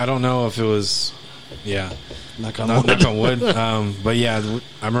kind of. I don't know if it was. Yeah, knock on wood. But yeah,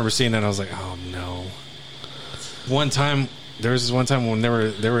 I remember seeing that. And I was like, oh no. There was this one time when they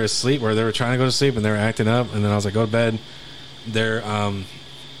were asleep, or they were trying to go to sleep, and they were acting up, and then I was like, go to bed.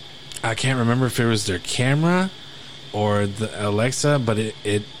 I can't remember if it was their camera or the Alexa, but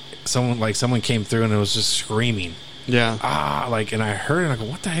someone came through and it was just screaming. Yeah. And I heard it. And I go,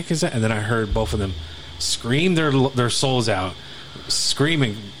 what the heck is that? And then I heard both of them scream their souls out.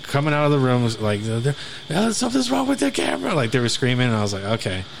 Screaming, coming out of the room, like something's wrong with the camera. Like they were screaming, and I was like,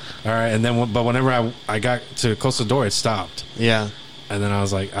 okay, all right. And then, but whenever I got to close to the door, it stopped. Yeah. And then I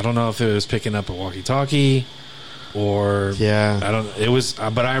was like, I don't know if it was picking up a walkie-talkie or I don't. It was,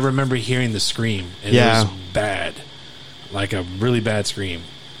 but I remember hearing the scream, and it was bad, like a really bad scream.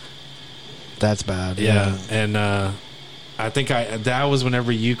 That's bad. Yeah. And I think that was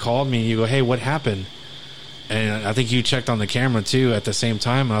whenever you called me and you go, hey, what happened? And I think you checked on the camera too at the same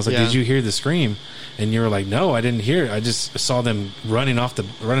time. And I was like, did you hear the scream? And you were like, no, I didn't hear it. I just saw them running out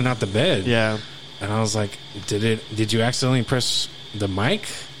the bed. Yeah. And I was like, did you accidentally press the mic?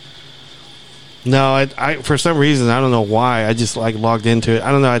 No, I for some reason, I don't know why, I just like logged into it.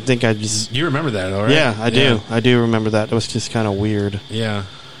 I don't know. I think I just. You remember that, all right? Yeah, I do. Yeah. I do remember that. It was just kind of weird. Yeah.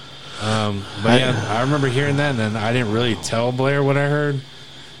 I remember hearing that, and then I didn't really tell Blair what I heard.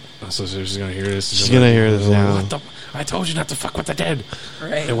 So she's gonna hear this. She's gonna hear this. Yeah. What the? I told you not to fuck with the dead.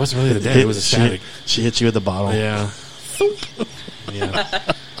 Right. It wasn't really the dead. It was a static. She hit you with the bottle. Yeah. Yeah.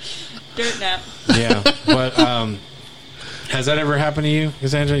 Dirt nap. Yeah, but has that ever happened to you,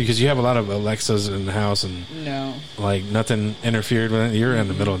 Cassandra? Because you have a lot of Alexas in the house, and like nothing interfered with it. You're in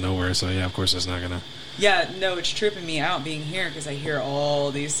the middle of nowhere, so yeah, of course it's not gonna. Yeah, no, it's tripping me out being here because I hear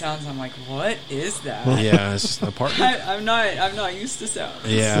all these sounds. I'm like, what is that? Yeah, it's just an apartment. I'm not used to sounds.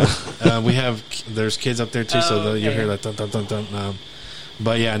 Yeah, there's kids up there too, so you hear that dun dun dun dun.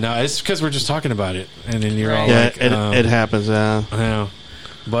 But yeah, no, it's because we're just talking about it, and then you're all like, it happens. I know.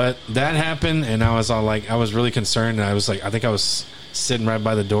 But that happened, and I was all like, I was really concerned, and I was like, I think I was sitting right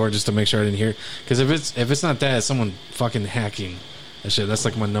by the door just to make sure I didn't hear. Because if it's not that, it's someone fucking hacking that shit. That's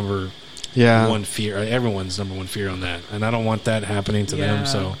like my number. Yeah, one fear. Everyone's number one fear on that, and I don't want that happening to them.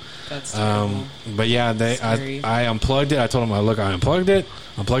 So, that's terrible. But yeah, I unplugged it. I told them, look, I unplugged it.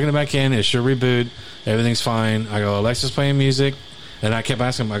 I'm plugging it back in. It should reboot. Everything's fine. I go, Alexa's playing music, and I kept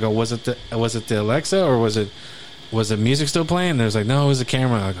asking them. I go, was it the Alexa or was the music still playing? And they was like, no, it was the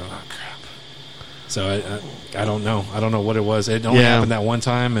camera. I go, oh crap. So I don't know. I don't know what it was. It only happened that one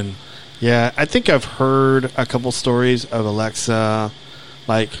time, and I think I've heard a couple stories of Alexa.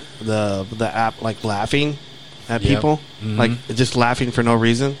 Like the app, like laughing at people, like just laughing for no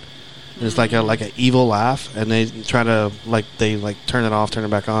reason. It's like a evil laugh, and they try to they turn it off, turn it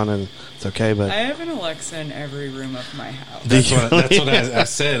back on, and it's okay. But I have an Alexa in every room of my house. That's what I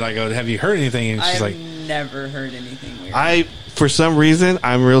said. I go, have you heard anything? And she's like, never heard anything weird. For some reason,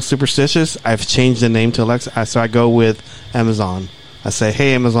 I'm real superstitious. I've changed the name to Alexa, so I go with Amazon. I say,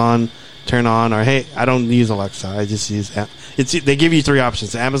 hey Amazon, turn on, or hey, I don't use Alexa. I just use they give you three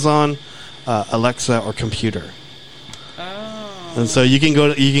options: Amazon, Alexa, or computer. Oh. And so you can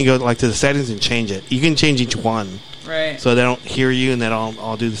go like to the settings and change it. You can change each one, right? So they don't hear you and they don't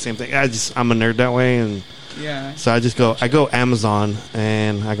all do the same thing. I'm a nerd that way, and so I go Amazon,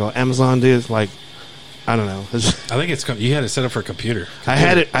 and I go Amazon, dude. Like I don't know. I think it's you had it set up for a computer. I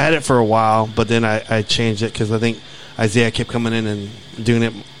had it for a while, but then I changed it because I think Isaiah kept coming in and doing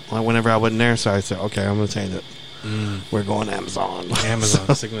it whenever I wasn't there. So I said, okay, I'm going to change it. We're going Amazon.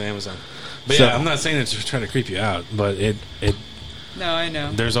 Stick with Amazon. But I'm not saying it to try to creep you out, but it. No, I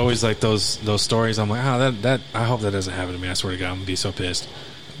know. There's always like those stories. I'm like, that I hope that doesn't happen to me. I swear to God, I'm gonna be so pissed.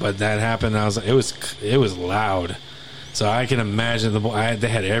 But that happened. I was like, it was loud. So I can imagine they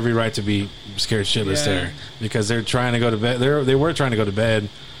had every right to be scared shitless there because they're trying to go to bed. They were trying to go to bed,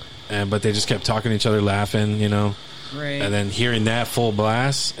 but they just kept talking to each other, laughing. You know. Right. And then hearing that full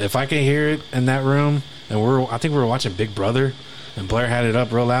blast, if I could hear it in that room, and I think we were watching Big Brother, and Blair had it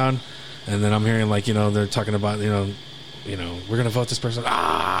up real loud, and then I'm hearing like, you know, they're talking about, you know, we're gonna vote this person.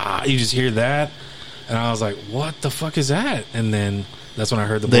 You just hear that, and I was like, what the fuck is that? And then that's when I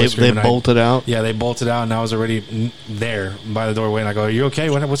heard the boys They screaming. bolted out. Yeah, they bolted out, and I was already there by the doorway, and I go, are you okay?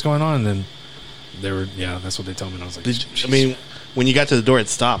 What's going on? And then they were, that's what they told me, and I was like, I mean, when you got to the door, it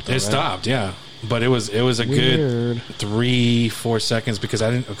stopped. Though, it stopped, yeah. But it was a Weird. good 3-4 seconds because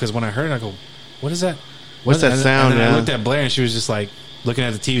when I heard it, I go, what is that? What's that sound? And then I Yeah. looked at Blair, and she was just like looking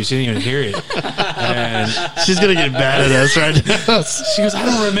at the TV. She didn't even hear it. And She's gonna get mad at us right now. she goes, I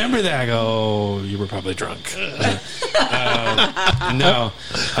don't remember that. I go, oh, you were probably drunk. No.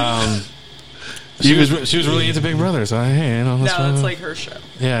 She was really into Big Brother, so hey, No, that's fine. it's like her show.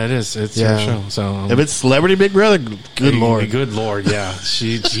 Yeah, it is. It's Yeah. her show. So If it's Celebrity Big Brother, good lord. good lord, yeah.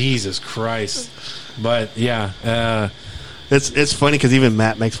 Jesus Christ. But yeah, It's funny because even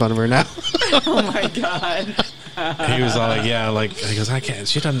Matt makes fun of her now. Oh my god. he was all like, yeah, like he goes, I can't.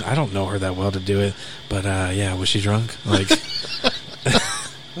 I don't know her that well to do it, but yeah, was she drunk? Like,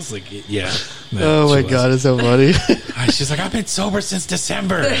 I was like, yeah. man, Oh she my was. god, it's so funny. She's like, I've been sober since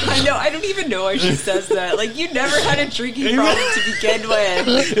December. I know. I don't even know why she says that. Like, you never had a drinking problem to begin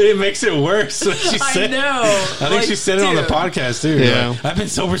with. It makes it worse. What she I said. know. I think she said it on the podcast too. Yeah. Like, I've been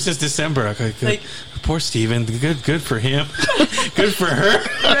sober since December. Okay, good. Like- Poor Steven. Good for him. Good for her.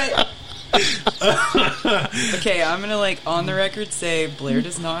 Right. Okay, I'm gonna on the record say Blair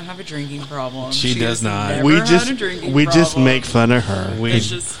does not have a drinking problem. She does has not. never we had just a drinking we just problem. make fun of her. It's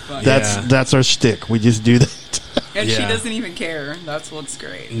just funny. Yeah. That's our shtick. We just do that. And she Yeah. doesn't even care. That's what's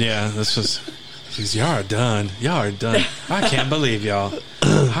great. Yeah, that's just. She's, y'all are done. Y'all are done. I can't believe y'all.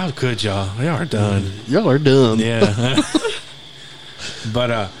 How could y'all? Y'all are done. Y'all are dumb. Yeah.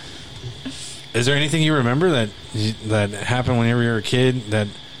 But is there anything you remember that happened whenever you were a kid that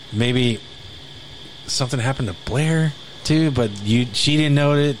maybe something happened to Blair too, but she didn't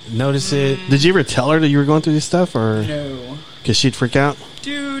notice it? Did you ever tell her that you were going through this stuff, or No. because she'd freak out?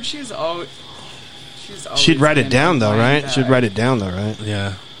 Dude, she's always She'd write it been down though, like right? that. She'd write it down though, right?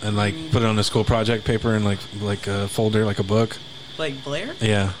 Yeah, and put it on a school project paper and like a folder, like a book. Like Blair?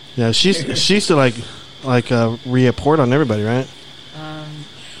 Yeah. Yeah, she used to report on everybody, right?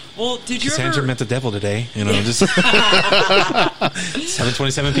 Well, did you Cassandra ever... met the devil today. Just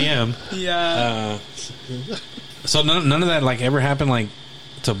 7:27 p.m. Yeah. So none of that ever happened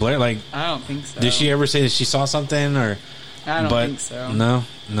to Blair. I don't think so. Did she ever say that she saw something or? I don't think so. No.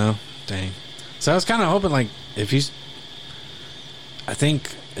 Dang. So I was kind of hoping I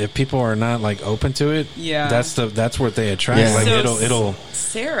think if people are not open to it, Yeah. that's what they attract. Yeah. So It'll.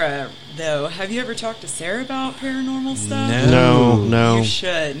 Sarah, though, have you ever talked to Sarah about paranormal stuff? No. You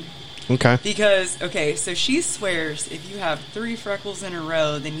should. Okay. Because, okay, so she swears if you have 3 freckles in a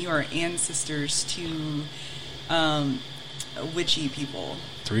row, then you are ancestors to witchy people.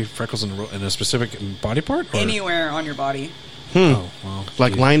 3 freckles in a specific body part? Or? Anywhere on your body. Oh, well.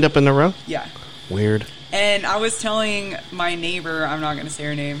 Lined up in a row? Yeah. Weird. And I was telling my neighbor, I'm not going to say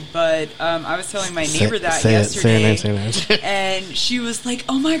her name, but I was telling my neighbor that say yesterday. Say her name. And she was like,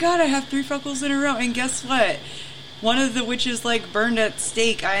 oh my god, I have 3 freckles in a row. And guess what? One of the witches burned at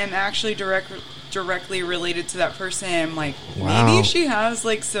stake. I am actually directly related to that person. I'm like, Wow. maybe she has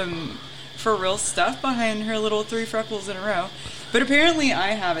some for real stuff behind her little 3 freckles in a row. But apparently I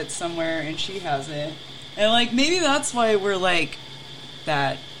have it somewhere and she has it. And maybe that's why we're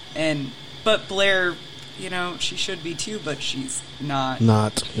that. But Blair, she should be too, but she's not.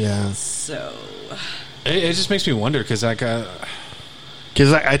 Not, yeah. So It just makes me wonder because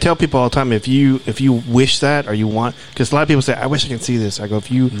Because I tell people all the time, if you wish that or you want, because a lot of people say, I wish I could see this. I go,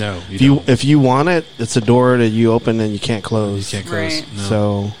 if you want it, it's a door that you open and you can't close. you can't close. Right. No.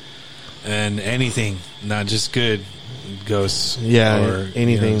 So And anything, not just good ghosts. Yeah, or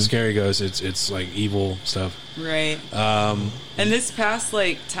anything. scary ghosts. It's evil stuff. right. And this past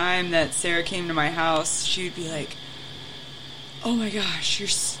time that Sarah came to my house, she'd be like, "Oh my gosh,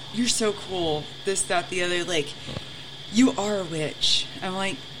 you're so cool. This, that, the other. You are a witch." I'm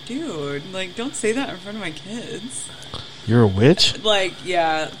like, dude, don't say that in front of my kids. you're a witch?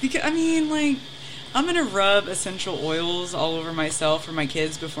 Yeah, because I'm gonna rub essential oils all over myself or my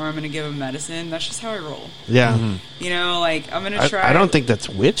kids before I'm gonna give them medicine. That's just how I roll. Yeah. Mm-hmm. I'm gonna try. I don't think that's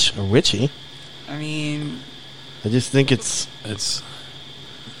witch or witchy. I mean, I just think it's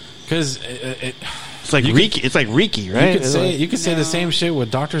because like Reiki. It's like Reiki, right? You could say the same shit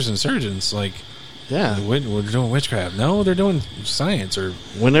with doctors and surgeons. Yeah. We're doing witchcraft. No, they're doing science or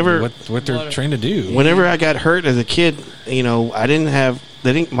Whenever what they're trained to do. whenever I got hurt as a kid, you know,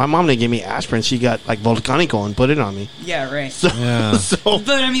 my mom didn't give me aspirin. She got like Volcanico and put it on me. Yeah, right. So, Yeah. But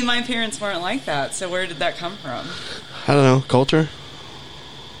I mean, my parents weren't like that. So where did that come from? I don't know, culture.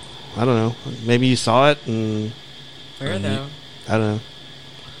 I don't know. Maybe you saw it, and Where though? I don't know.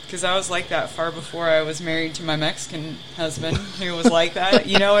 Because I was like that far before I was married to my Mexican husband, who was like that.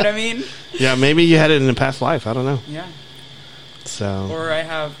 You know what I mean? Yeah, maybe you had it in a past life. I don't know. Yeah. So, Or I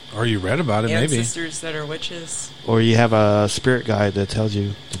have Or you read about it, maybe. ancestors that are witches. or you have a spirit guide that tells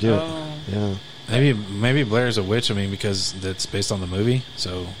you to do Oh. it. Yeah. Maybe Blair's a witch. I mean, because that's based on the movie.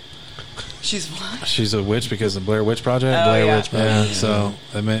 So She's what? she's a witch because of Blair Witch Project. Oh, Blair yeah. Witch Project. Yeah. So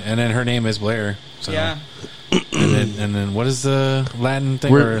and then her name is Blair. So. Yeah. And then what is the Latin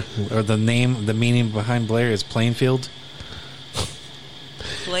thing or the name? The meaning behind Blair is Plainfield.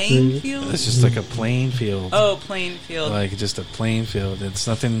 Playing field? It's just like a plain field. Oh, plain field. Like just a plain field. It's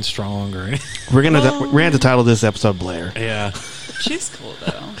nothing strong or anything. We're gonna have to title this episode Blair. Yeah. She's cool,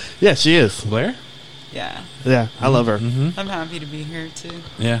 though. Yeah, she is. Blair? Yeah. Yeah, I love her. Mm-hmm. I'm happy to be here, too.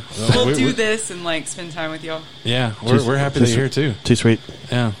 Yeah. We'll do this and, like, spend time with y'all. Yeah. We're happy that you're here too. Too sweet.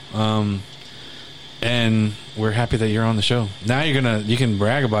 Yeah. And we're happy that you're on the show. Now you can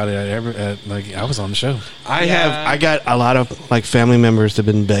brag about it like I was on the show. I got a lot of like family members that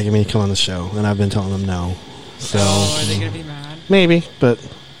have been begging me to come on the show, and I've been telling them no. So Are they going to be mad? maybe, but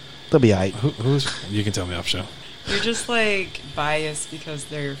they'll be aight. Who's you can tell me off show. You're just, like, biased because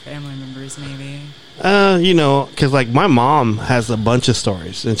they're your family members, maybe. You know, because like my mom has a bunch of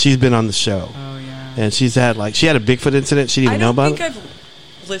stories, and she's been on the show, Oh, yeah. and she had a Bigfoot incident. She didn't even know about it.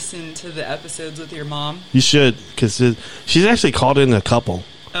 I've listened to the episodes with your mom. You should, because she's actually called in a couple.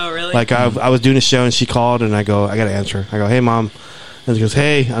 Oh, really? Like I was doing a show, and she called, and I go, I got to answer. I go, hey mom, and she goes,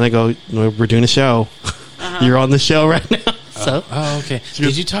 hey, and I go, we're doing a show. You're on the show right now. So Oh, okay.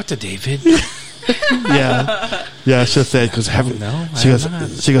 Did you talk to David? yeah. She'll say, because No, she I goes, have not.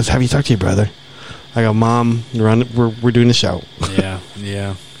 she goes, have you talked to your brother? I go, mom, we're doing the show.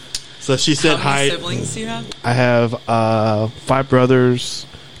 Yeah. So she said How many hi. siblings do you have? I have 5 brothers.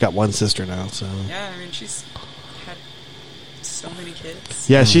 Got 1 sister now. So Yeah, I mean, she's had so many kids.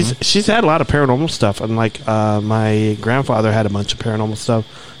 yeah, she's had a lot of paranormal stuff, and like my grandfather had a bunch of paranormal stuff.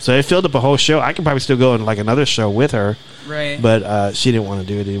 So it filled up a whole show. I could probably still go in like another show with her, Right. but she didn't want to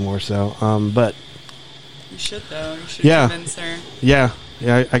do it anymore. So but You should, though. You should Yeah. convince her. yeah,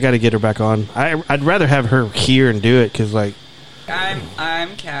 I got to get her back on. I'd rather have her here and do it because like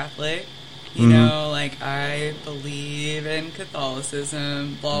I'm Catholic. You know, like, I believe in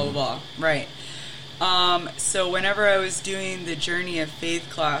Catholicism, blah, blah, blah. Right. So whenever I was doing the Journey of Faith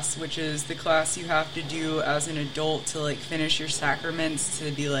class, which is the class you have to do as an adult to, like, finish your sacraments to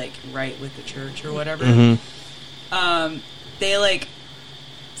be, like, right with the church or whatever, they, like,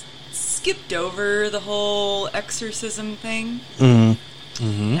 skipped over the whole exorcism thing. And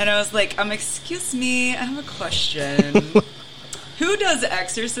I was like, excuse me, I have a question. Who does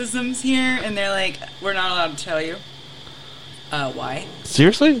exorcisms here? And they're like, we're not allowed to tell you. Why?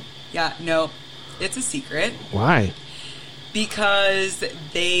 seriously, Yeah, no, it's a secret. why? Because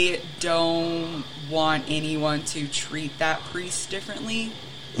they don't want anyone to treat that priest differently.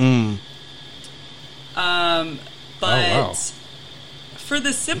 But wow. for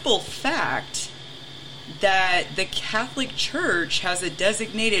the simple fact that the Catholic Church has a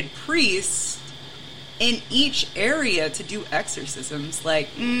designated priest in each area to do exorcisms, like,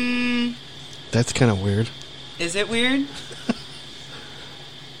 That's kind of weird. is it weird?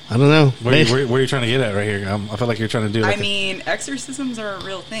 I don't know. Where are you trying to get at right here? I feel like you're trying to do. Like I mean, exorcisms are a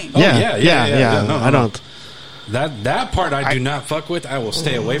real thing. yeah. No, I don't. that part I do not fuck with. I will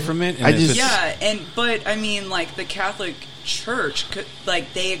stay away from it. And I if just- it's- But I mean, like, the Catholic Church,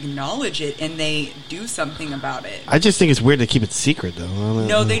 like, they acknowledge it and they do something about it. I just think it's weird to keep it secret, though. I don't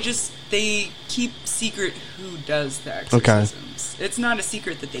No, know. they keep secret who does the exorcisms. It's not a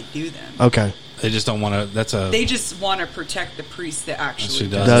secret that they do them. Okay. they just don't want to. They just want to protect the priest that actually Actually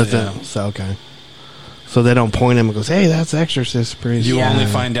does. does. Does yeah. that? So okay. So they don't point him and goes, "Hey, that's exorcist priest." You Yeah. only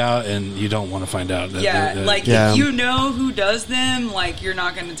find out, and you don't want to find out. Like, Yeah. if you know who does them, like, you're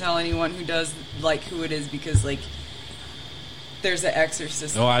not going to tell anyone who does, like, who it is, because, like, there's an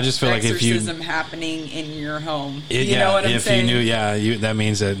exorcism. Oh, I just feel like if you- exorcism happening in your home. You know what I'm if saying? you knew, that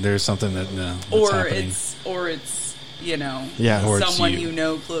means that there's something that's or happening. it's you know, Yeah. Or it's someone you. you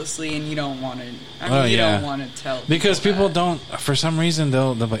know closely, and you don't want to. I mean, Oh, you yeah. don't want to tell Because people that. don't, for some reason,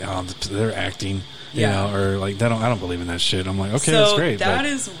 they'll be like, oh, they're acting, you Yeah. know, or like I don't believe in that shit. I'm like, okay, So that's great. that but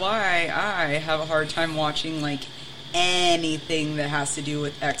is why I have a hard time watching, like, anything that has to do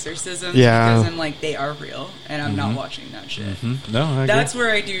with exorcisms. Yeah. Because I'm like, they are real, and I'm not watching that shit. Mm-hmm. No, I agree. That's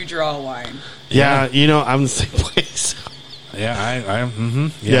where I do draw a line. Yeah, you know, I'm the same place. Yeah,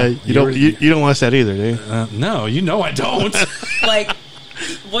 Yeah, you don't watch that either, do you? No, you know I don't. Like,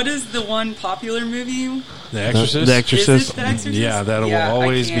 what is the one popular movie? The Exorcist. The Is Exorcist. it The Exorcist? Yeah, that will I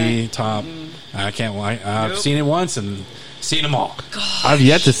always be can't. top. I can't. I've Nope. seen it once and seen them all. I've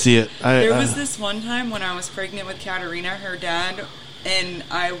yet to see it. There was this one time when I was pregnant with Katerina, her dad, and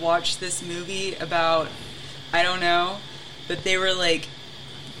I watched this movie about, I don't know, but they were like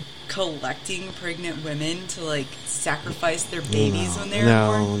collecting pregnant women to like sacrifice their babies when they were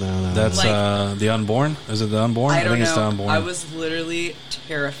born. No. That's Like- the Unborn. Is it the Unborn? I don't think it's the know. Unborn. I was literally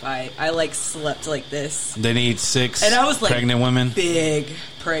terrified. I like slept like this. They need 6 And I was like pregnant women. big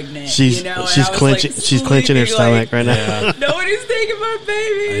pregnant. She's you know? And she's I was, clenching like, she's clenching her sleeping, stomach right now. Yeah. Nobody's taking my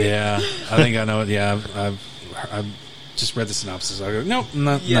baby. Yeah, I think I know it. Yeah, I've just read the synopsis. I go, nope,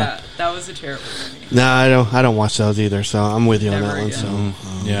 not. Yeah, that was a terrible movie. No, I don't watch those either. So I'm with you on Never that one. again.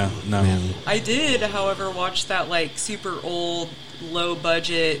 So Yeah, no. man. I did, however, watch that like super old, low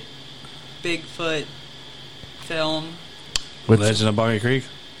budget Bigfoot film. What's- Legend of Boggy Creek.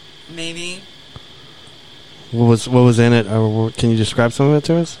 Maybe. what was in it? Or can you describe some of it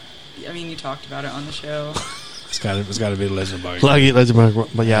to us? I mean, you talked about it on the show. It's got to be Legend of Boggy Creek. Lucky Legend,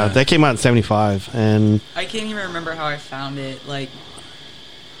 but yeah, Yeah. that came out in '75, and I can't even remember how I found it. Like,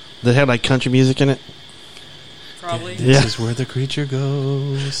 they had like country music in it. probably. This Yeah. is where the creature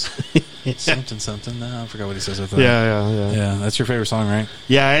goes. Something. No, I forgot what he says with that. Yeah. Yeah, that's your favorite song, right?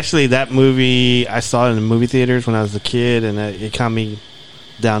 Yeah, actually, that movie, I saw it in the movie theaters when I was a kid, and it got me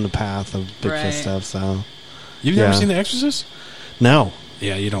down the path of Bigfoot Right. stuff. So, You've never Yeah. seen The Exorcist? no,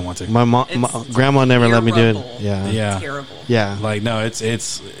 Yeah, you don't want to. my grandma never let me do it. terrible. Yeah, Yeah. Terrible. yeah. Like, no, it's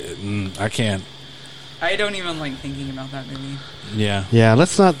I can't. I don't even like thinking about that movie. Yeah. Yeah,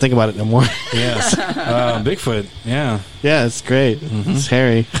 let's not think about it no more. Yes. Bigfoot. Yeah. Yeah, it's great. It's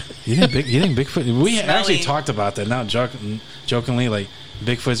hairy. You think Bigfoot? We Smelly. actually talked about that. Now, jokingly, like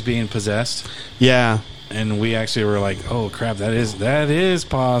Bigfoot's being possessed, Yeah, and we actually were like, "Oh crap, that is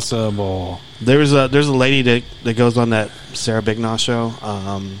possible." there's a lady that goes on that Sarah Bignaw show,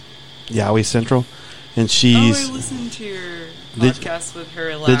 Yowie Central, and she's. I listened to your Did- podcast with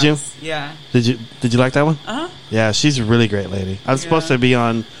her last. did you? Yeah. Did you like that one? Uh-huh. Yeah, she's a really great lady. I'm supposed to be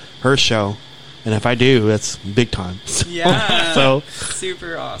on her show, and if I do, that's big time. So, Yeah. so,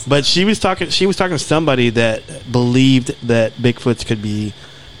 Super awesome. but she was talking to somebody that believed that Bigfoots could be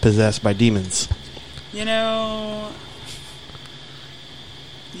possessed by demons. You know,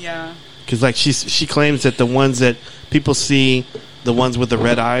 yeah. Because like she claims that the ones that people see, the ones with the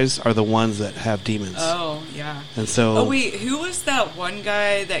red eyes, are the ones that have demons. Oh, yeah. And so, Oh, wait, who was that one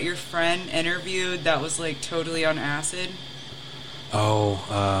guy that your friend interviewed that was like totally on acid?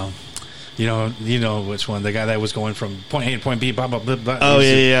 Oh, you know which one? The guy that was going from point A to point B. Blah blah blah. blah. oh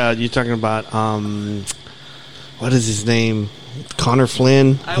yeah, you're talking about what is his name? Connor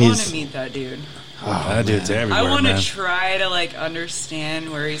Flynn. I want to meet that dude. That dude's everywhere, I want man. to try to like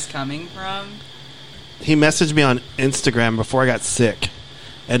understand where he's coming from. He messaged me on Instagram before I got sick,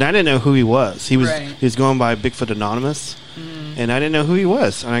 and I didn't know who he was. He was Right. he was going by Bigfoot Anonymous, and I didn't know who he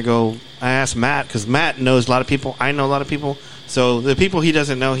was. And I asked Matt because Matt knows a lot of people. I know a lot of people. So the people he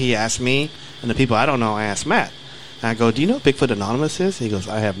doesn't know, he asked me, and the people I don't know, I asked Matt. And I go, "Do you know what Bigfoot Anonymous is?" He goes,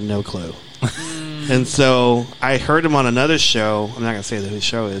 "I have no clue." And so I heard him on another show. I'm not gonna say who the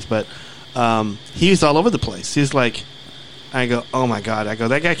show is, but he's all over the place. He's like, I go, "Oh my god!" I go,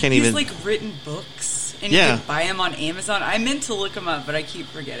 "That guy can't He's even." like written books, and Yeah. you can buy them on Amazon. I meant to look them up, but I keep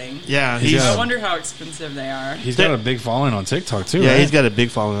forgetting. Yeah, He's I got- wonder how expensive they are. He's got a big following on TikTok too. Yeah, right? he's got a big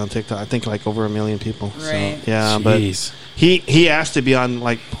following on TikTok. I think like over 1 million people. Right. So, yeah, Jeez. but he asked to be on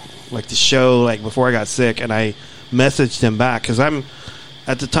like the show like before I got sick, and I messaged him back because I'm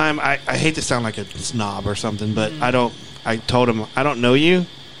at the time I hate to sound like a snob or something, but I told him I don't know you,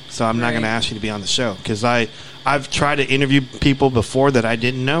 so I'm not Right. going to ask you to be on the show because I've tried to interview people before that I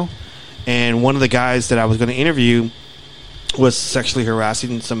didn't know, and one of the guys that I was going to interview was sexually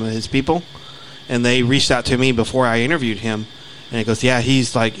harassing some of his people, and they reached out to me before I interviewed him, and he goes, "Yeah,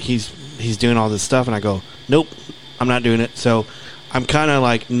 he's doing all this stuff," and I go, "Nope, I'm not doing it." So I'm kind of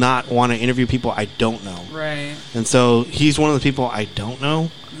like not want to interview people I don't know, Right. and so he's one of the people I don't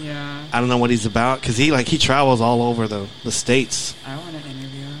know. Yeah. I don't know what he's about because he travels all over the states. I want to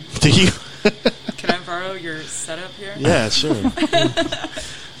interview him. Do you? Can I borrow your setup here? Yeah, sure.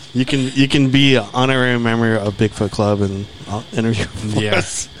 You can be an honorary member of Bigfoot Club and I'll interview for Yeah.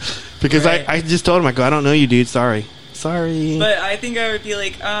 us. Because Right. I just told him, I go, "I don't know you, dude. Sorry. But I think I would be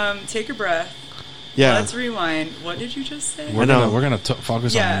like, take a breath. Yeah. Let's rewind. What did you just say? We're gonna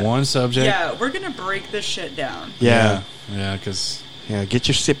focus on one subject. Yeah, we're gonna break this shit down. Yeah. Yeah, because Get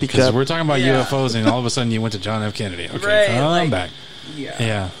your sippy cup. we're talking about Yeah. UFOs, and all of a sudden you went to John F. Kennedy. Okay, Right, come like- back.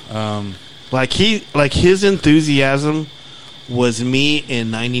 Yeah. Yeah. Like his enthusiasm was me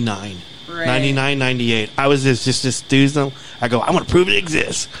in 99. Right. 99, 98. I was just enthusiasm. I go, I'm going to prove it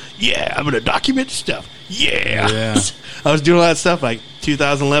exists. Yeah, I'm going to document the stuff. Yeah. Yeah. I was doing all that stuff like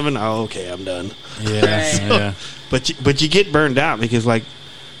 2011. Oh, okay, I'm done. Yeah. Right. Yeah. But you get burned out because like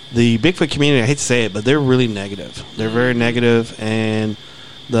the Bigfoot community, I hate to say it, but they're really negative. They're very negative, and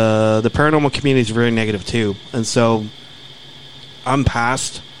the paranormal community is very negative too. And so I'm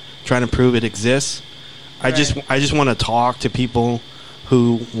past trying to prove it exists. I just want to talk to people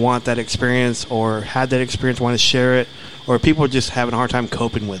who want that experience or had that experience, want to share it, or people just having a hard time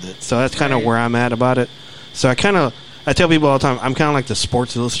coping with it. So that's kind of Right. where I'm at about it. So I tell people all the time, I'm kind of like the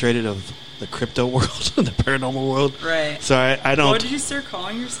Sports Illustrated of the crypto world, the paranormal world. Right. So I don't. What did you start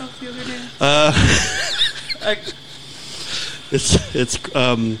calling yourself the other day? It's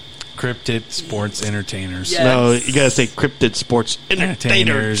Cryptid sports entertainers. Yeah. no, Yes. you gotta say cryptid sports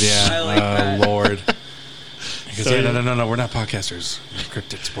entertainers. Yeah. I like that. Lord. Because So- no, we're not podcasters. We're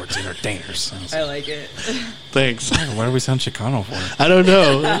cryptid sports entertainers. I like it. Thanks. Why do we sound Chicano for? I don't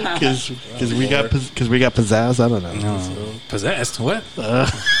know because we got pizzazz. I don't know. No. Possessed? What?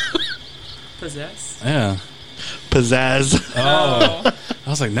 Possessed? Yeah. Pizzazz. Oh. I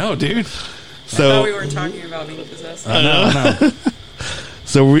was like, no, dude. I So thought we weren't talking about being possessed. No.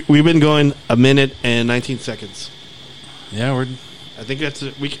 so we've been going a minute and 19 seconds. Yeah, we're. I think I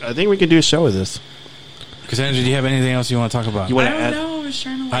think we can do a show with this. Cassandra, do you have anything else you want to talk about? You I wanna don't add- know. I was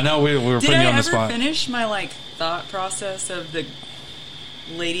trying to. I know we were Did putting I you on the ever spot. finish my thought process of the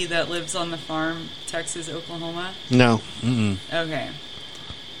lady that lives on the farm, Texas, Oklahoma? No. Okay.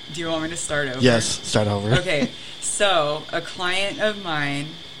 Do you want me to start over? Yes. Start over. Okay. So a client of mine,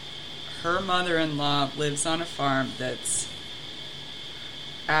 her mother-in-law lives on a farm that's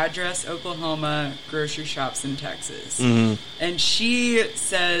address Oklahoma, grocery shops in Texas. Mhm. And she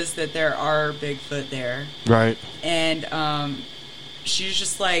says that there are Bigfoot there. Right. And she's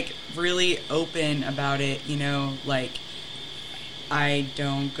just really open about it, I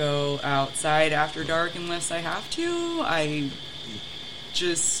don't go outside after dark unless I have to. I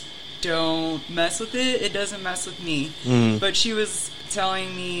just don't mess with it. It doesn't mess with me. But she was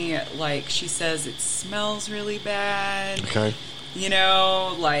telling me, she says it smells really bad. Okay.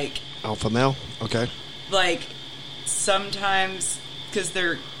 Alpha male. Okay. Sometimes, because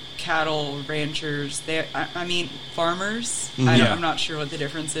they're cattle ranchers, farmers. Yeah. I'm not sure what the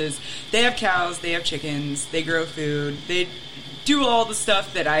difference is. They have cows, they have chickens, they grow food, they do all the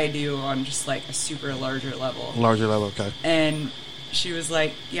stuff that I do on just a super larger level. Larger level. Okay. And she was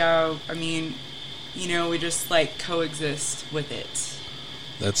like, yeah, we just coexist with it.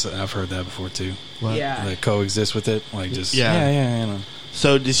 I've heard that before too. What? Yeah. Like coexist with it, Yeah. yeah. You know.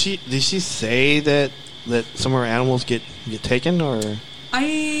 So did she say that some of her animals get taken or?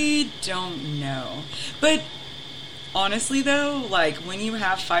 I don't know. But honestly, though, when you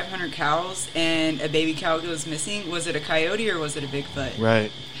have 500 cows and a baby cow goes missing, was it a coyote or was it a Bigfoot?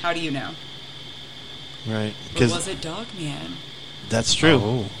 Right. How do you know? Right. Or was it Dogman? That's true.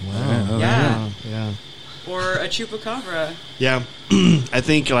 Oh, Wow. Yeah. Yeah. Or a chupacabra? Yeah. I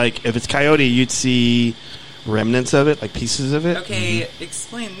think if it's coyote, you'd see remnants of it, pieces of it. Okay,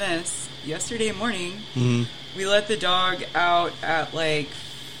 explain this. Yesterday morning, Mhm. we let the dog out at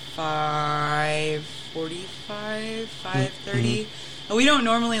 5:45, 5:30. And we don't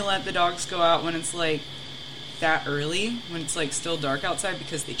normally let the dogs go out when it's that early, when it's still dark outside,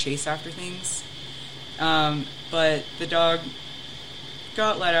 because they chase after things. But the dog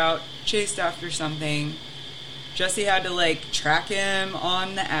got let out, chased after something. Jesse had to track him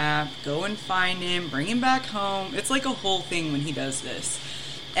on the app, go and find him, bring him back home. It's a whole thing when he does this.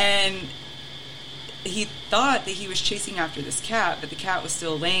 And he thought that he was chasing after this cat, but the cat was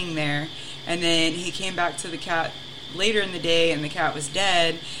still laying there. And then he came back to the cat later in the day, and the cat was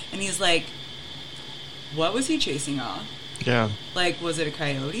dead. And he's like, what was he chasing off? Yeah. Was it a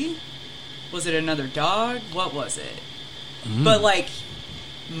coyote? Was it another dog? What was it? But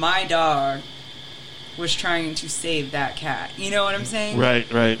my dog was trying to save that cat. You know what I'm saying? Right.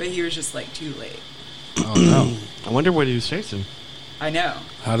 Right. But he was just too late. Oh no! I wonder what he was chasing. I know.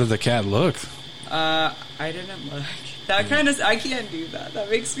 How did the cat look? I didn't look. That kind of, I can't do that. That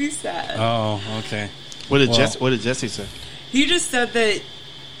makes me sad. Oh, okay. What did Well- Jesse say? He just said that,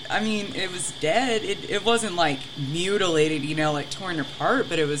 it was dead. It wasn't mutilated, torn apart,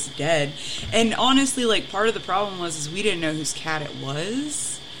 but it was dead. And honestly, part of the problem was we didn't know whose cat it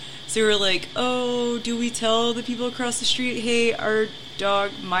was. So we were like, oh, do we tell the people across the street, hey, our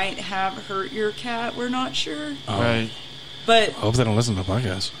dog might have hurt your cat? We're not sure. Right. But I hope they don't listen to the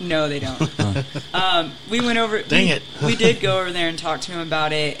podcast. no, they don't. We went over. Dang it. We did go over there and talk to him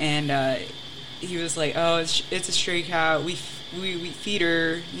about it, and he was like, "Oh, it's a stray cat. We feed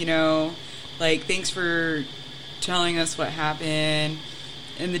her. You know, like thanks for telling us what happened."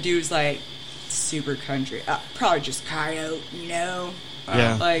 And the dude's like, "Super country. Probably just coyote. You know."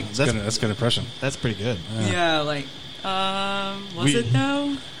 Yeah. Like That's good impression. That's pretty good. yeah. Like was it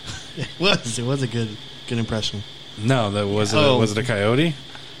though? It was a good impression. No, that was it. Oh. Was it a coyote?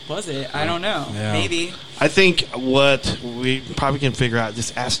 Was it? I don't know. Yeah. Maybe. I think what we probably can figure out,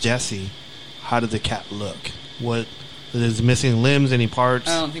 just ask Jesse, how did the cat look? What is missing limbs, any parts?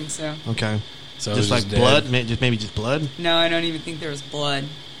 I don't think so. Okay. So it Just was like dead. blood, maybe just blood. No, I don't even think there was blood.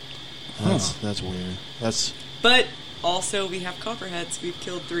 That's weird. That's But also, we have copperheads. We've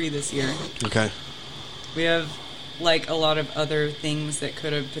killed 3 this year. okay. We have like a lot of other things that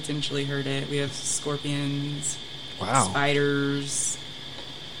could have potentially hurt it. We have scorpions, Wow. spiders.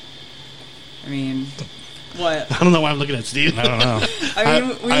 I mean, what? I don't know why I'm looking at Steve. I don't know. I mean,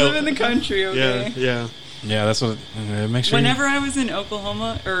 we live in the country, Yeah, okay? yeah. Yeah, that's what. Make sure. Whenever I was in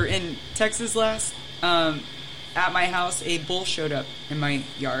Oklahoma or in Texas last, at my house, a bull showed up in my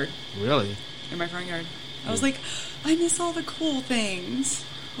yard, Really? in my front yard. I was like, I miss all the cool things.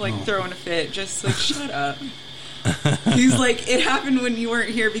 Like throwing a fit, just like shut up. He's like, it happened when you weren't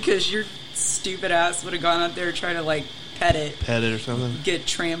here because your stupid ass would have gone out there trying to like pet it, Pet it or something? get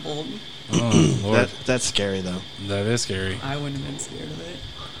trampled. Oh, Lord. That's scary though. That is scary. I wouldn't have been scared of it.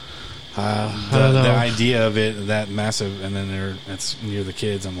 I The, don't know. the idea of it that massive, and then it's near the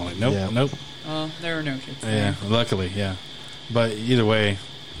kids. I'm like, nope, Yeah. nope. Well, there were no kids Yeah, there. luckily, yeah. But either way,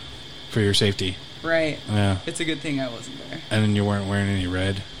 for your safety, Right. yeah. It's a good thing I wasn't there. And then you weren't wearing any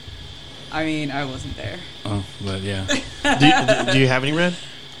red. I mean, I wasn't there. Oh, but yeah. do you have any red?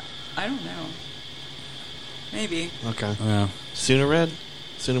 I don't know. Maybe. Okay. Yeah. Sooner red?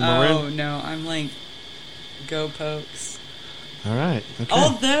 Sooner more Oh, red? no. I'm like, go Pokes. All right. Okay.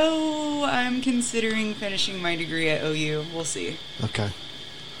 Although I'm considering finishing my degree at OU. We'll see. Okay.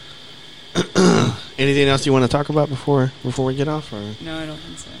 Anything else you want to talk about before we get off? Or No, I don't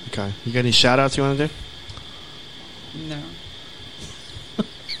think so. okay, you got any shout outs you want to do? No.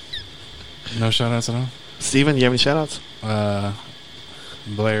 No shout outs at all? Steven, you have any shout outs?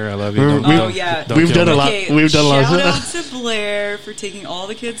 Blair, I love you. We've- Don't- Oh, don't- yeah. don't We've kill done a me. lot. Okay, We've done a lot. shout out to Blair for taking all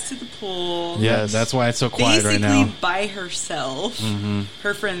the kids to the pool. Yeah, Yes. that's why it's so quiet Basically right now. by herself. Mm-hmm.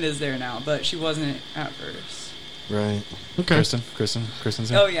 Her friend is there now, but she wasn't at first. Right. Okay. Kristen's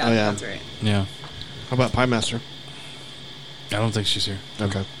here? Oh, yeah, Oh, yeah. that's right. Yeah. How about Pie Master? I don't think she's here.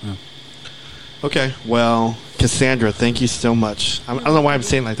 Okay. Yeah. Okay. Well, Cassandra, thank you so much. I don't know why I'm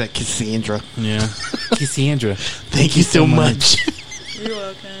saying it like that, Cassandra. Yeah. Cassandra. Thank you so much. You're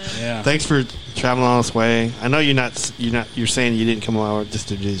welcome. Yeah. Thanks for traveling all this way. I know you're saying you didn't come over just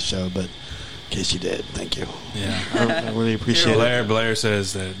to do the show, but in case you did, thank you. Yeah. I really appreciate it. Blair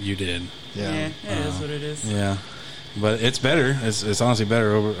says that you did. Yeah, Yeah. it is what it is. Yeah. But it's better. It's honestly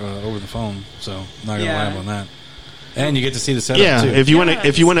better over the phone. So not gonna Yeah. lie on that. And you get to see the setup Yeah, too. if you want Yeah, to,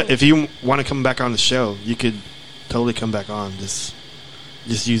 if you want to come back on the show, you could totally come back on.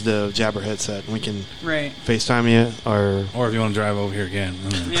 Just use the Jabber headset, and we can Right. FaceTime you or or if you want to drive over here again.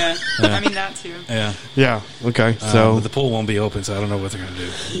 Yeah. Yeah. I mean, that too. Yeah. yeah. Okay, But so the pool won't be open, so I don't know what they're gonna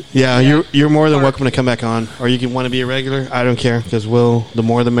do. yeah, Yeah. you're more than Or- welcome to come back on, or you can want to be a regular. I don't care because the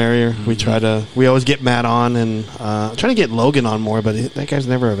more the merrier. Mm-hmm. We always get Matt on, and I'm trying to get Logan on more, but that guy's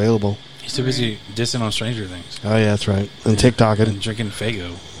never available. He's too busy dissing on Stranger Things Oh yeah, that's right, and and TikToking drinking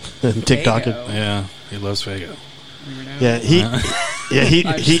Fago. and TikToking. Fago. Yeah, he loves Fago. Weirdo. Yeah, he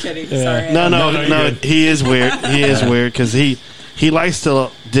I'm he. just kidding. Sorry. No, No, you're good. he is weird. He is weird because he likes to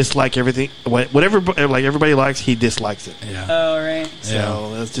dislike everything. Whatever like everybody likes, he dislikes it. Yeah. Oh, right.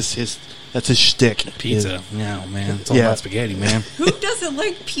 So that's just his shtick. Pizza. No, man. It's all Yeah. about spaghetti, man. Who doesn't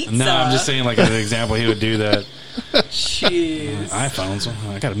like pizza? No, I'm just saying, like, as an example, he would do that. Jeez. iPhones.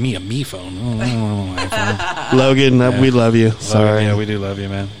 I got a me phone. I don't know iPhone. Logan, Yeah. we love you. Sorry, Yeah, we do love you,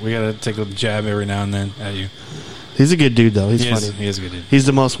 man. We got to take a jab every now and then at you. he's a good dude though. He's He funny. is, he is a good dude. He's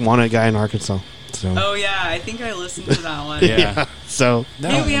the most wanted guy in Arkansas. So Oh, yeah. I think I listened to that one. Yeah. So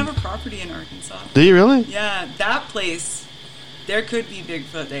Hey, we have a property in Arkansas. do you really? Yeah, that place. There could be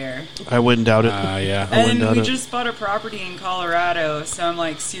Bigfoot there. I wouldn't doubt it. Yeah. I wouldn't And doubt we it. just bought a property in Colorado, so I'm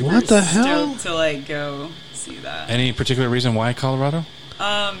like super What the hell? stoked to like go see that. Any particular reason why Colorado?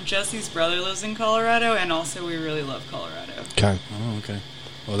 Jesse's brother lives in Colorado, and also we really love Colorado. Okay. Oh, okay.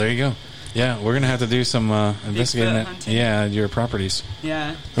 Well, there you go. Yeah, we're gonna have to do some investigating that. hunting? Yeah, your properties.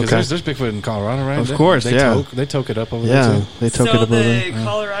 Yeah. Because Okay. there's Bigfoot in Colorado, right? Of course, yeah. They toke it up over Yeah, there too. they took it So up over the there.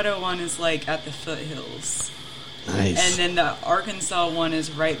 Colorado one is like at the foothills. Nice. And then the Arkansas one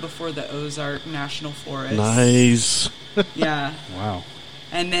is right before the Ozark National Forest. Nice. Yeah. Wow.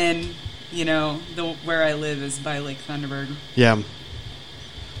 And then, where I live is by Lake Thunderbird. Yeah.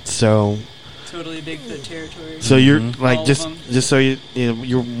 So Totally Bigfoot territory. So you're Mm-hmm. like All of just them. so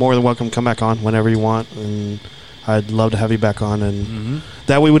you're more than welcome to come back on whenever you want, and I'd love to have you back on, and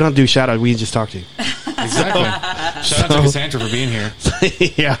that way we don't do shout out, we just talk to you. Exactly. Shout out to Cassandra for being here.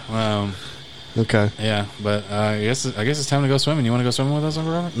 Yeah. Okay. Yeah, but I guess it's time to go swimming. You want to go swimming with us,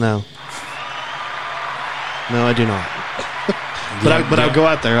 Uncle Robert? No. No, I do not. But I'll go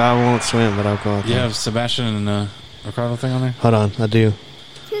out there. I won't swim, but I'll go out You there. have Sebastian and Ricardo thing on there? Hold on, I do.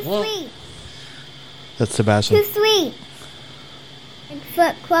 Too Well- sweet. That's Sebastian. Too sweet.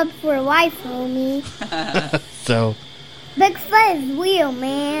 Bigfoot Club for life, homie. So Bigfoot is real,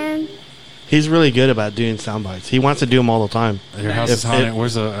 man. he's really good about doing sound bites. He wants to do them all the time. Your house If is haunted. it-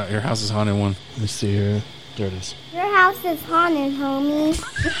 Where's your house is haunted one? Let me see here. There it is. Your house is haunted, homie.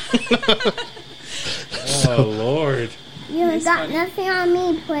 Oh Lord. You ain't He's got funny. nothing on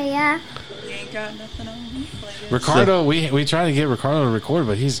me, playa. You ain't got nothing on me. Like Ricardo, we try to get Ricardo to record,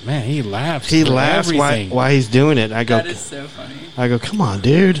 but he laughs. He for laughs everything. why he's doing it. I go, that is so funny. come on,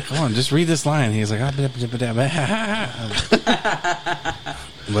 dude. Come on, just read this line. He's like,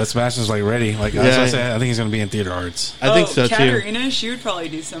 but Sebastian's like ready. Like that's what I said. I think he's going to be in theater arts. I think so too. Katerina, she would probably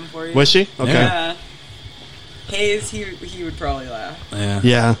do something for you. Was she? Okay. Yeah. Hayes, he would probably laugh. Yeah.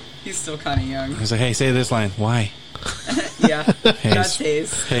 Yeah. He's still kind of young. He's like, hey, say this line. Why? Yeah, that's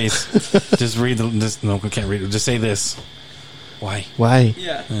Hayes. Hey, just read no, I can't read it. Just say this. Why? Why?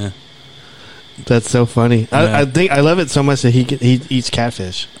 Yeah. Yeah. That's so funny. Yeah. I think I love it so much that he eats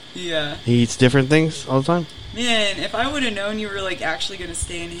catfish. Yeah. He eats different things all the time. Man, if I would have known you were like actually going to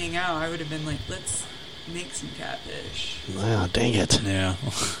stay and hang out, I would have been like, let's make some catfish. Oh, dang it. Yeah.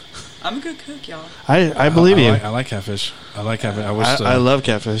 I'm a good cook, y'all. I believe you. I like catfish. I like catfish. I wish. I love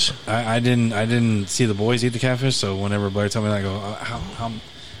catfish. I didn't see the boys eat the catfish, so whenever Blair told me that, I go, how?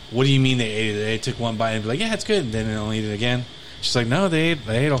 What do you mean they ate it? They took one bite and be like, yeah, it's good. And then they don't eat it again. She's like, no, they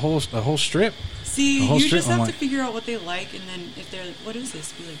ate a whole strip. See, The whole you strip, just I'm have like- to figure out what they like, and then if they're like, what is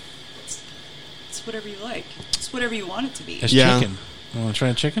this? Be like, it's whatever you like. It's whatever you want it to be. It's Yeah. chicken. You want to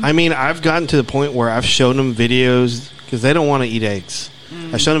try chicken? I mean, I've gotten to the point where I've shown them videos because they don't want to eat eggs.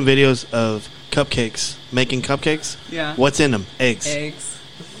 I've shown them videos of cupcakes, making cupcakes. Yeah. What's in them? Eggs. Eggs.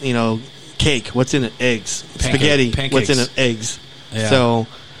 You know, cake. What's in it? Eggs. Spaghetti. Pancakes. What's in it? Eggs. Yeah. So,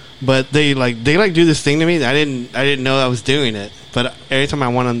 but they do this thing to me. I didn't know I was doing it. But every time I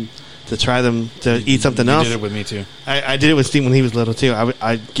want them to try them to eat something you else, did it with me too. I did it with Steve when he was little too.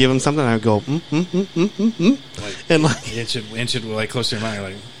 I'd give him something. And I'd go and like Inch it like close to your mind.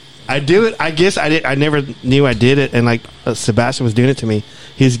 Like, I do it. I guess I did. I never knew I did it. And like Sebastian was doing it to me.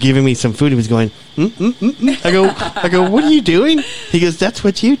 He was giving me some food. He was going. I go. What are you doing? He goes. That's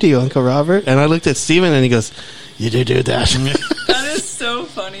what you do, Uncle Robert. And I looked at Steven and he goes, you do that. That is so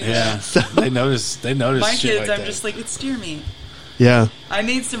funny. yeah, they notice. My shit kids, like I'm that. just like, it's deer meat. Yeah. I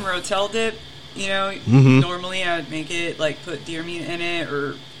made some rotel dip. You know, Mhm. normally I would make it like put deer meat in it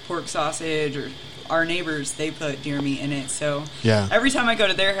or pork sausage, or our neighbors, they put deer meat in it. So Yeah. every time I go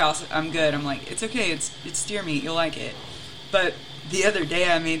to their house, I'm good. I'm like, it's okay. It's deer meat. You'll like it. But the other day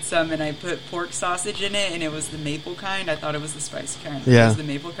I made some and I put pork sausage in it, and it was the maple kind. I thought it was the spicy kind. It Yeah. was the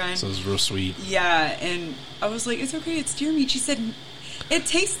maple kind. So it's real sweet. Yeah, and I was like, it's okay, it's deer meat. She said, it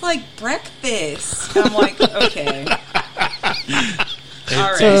tastes like breakfast. I'm like, okay. It All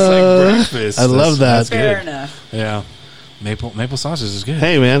right. tastes like breakfast. I love that. That's Fair good. enough. Yeah, maple sausage is good.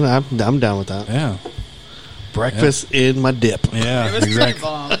 Hey man, I'm down with that. Yeah, Breakfast in my dip. yeah, It was pretty exactly.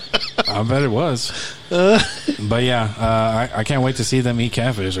 bomb. I bet it was. But yeah, I can't wait to see them eat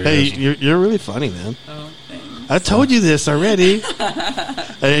catfish. I Hey, guess. you're really funny, man. Oh, thanks. I told you this already.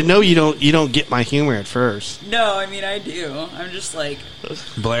 I know you don't get my humor at first. No, I mean, I do. I'm just like,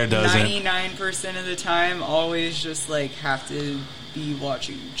 Blair doesn't. 99% of the time, always just like have to be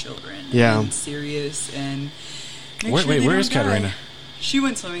watching children. Yeah. And serious and. make Wait, sure they where don't is die. Katerina? She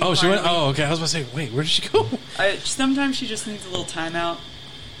went swimming. Oh, she went. finally. Oh, okay. I was about to say, wait, where did she go? Sometimes she just needs a little timeout.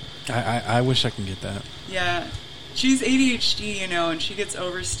 I wish I can get that. Yeah, she's ADHD, you know, and she gets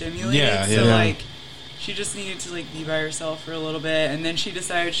overstimulated. Yeah, so yeah. like, she just needed to like be by herself for a little bit, and then she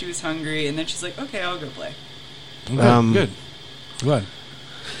decided she was hungry, and then she's like, okay, I'll go play. Okay, good. Good.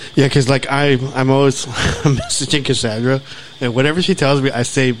 Yeah, because like I'm always messaging Cassandra, and whatever she tells me, I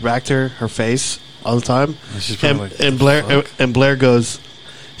say back to her face all the time. And she's probably like, And Blair "Fuck." and Blair goes,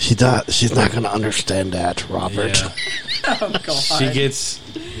 She's not going to understand that, Robert. Yeah. Oh God. She gets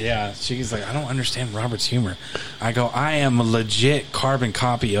like, I don't understand Robert's humor. I go, I am a legit carbon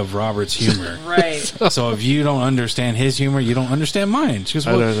copy of Robert's humor. Right. So if you don't understand his humor, you don't understand mine. She goes,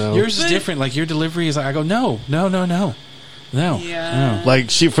 well, I don't know. yours is different. Like your delivery is like, I go, no. Yeah. Like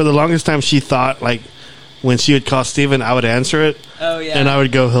for the longest time, she thought like when she would call Steven, I would answer it. Oh yeah. And I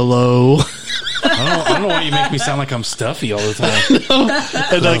would go, hello. I don't know why you make me sound like I'm stuffy all the time.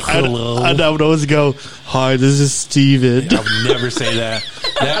 And like, hello. I would always go, hi, this is Steven. I would never say that.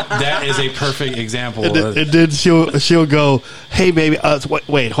 That is a perfect example. And then she'll go, hey, baby,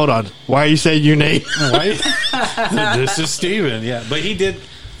 wait, hold on. Why are you saying your name? Right? This is Steven. Yeah. But he did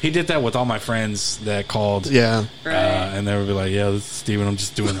that with all my friends that called. Yeah. Right. And they would be like, yeah, this is Steven. I'm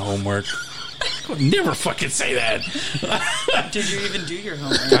just doing homework. I would never fucking say that. Did you even do your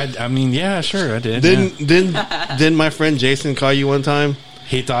homework? I mean, yeah, sure, I did. Yeah. Didn't my friend Jason call you one time?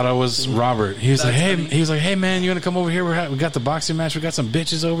 He thought I was Robert. He was like, hey, man, you want to come over here? We got the boxing match. We got some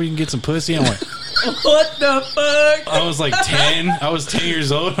bitches over. You can get some pussy. I'm like, What the fuck? I was like 10. I was 10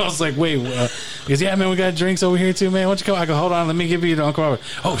 years old. I was like, wait. He goes, yeah, man, we got drinks over here too, man. Why don't you come? I go, hold on. Let me give you to Uncle Robert.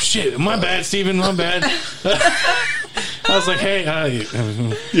 Oh, shit. My bad, Steven. My bad. I was like, hey,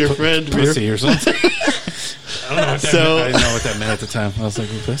 Your friend. pussy or something. I don't know what that meant. I didn't know what that meant at the time. I was like,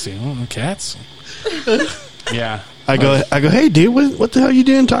 pussy. Oh, cats? Yeah. I go, hey, dude, what the hell you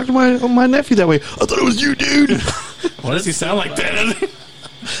doing? Talk to my nephew that way. I thought it was you, dude. Why does he sound like that?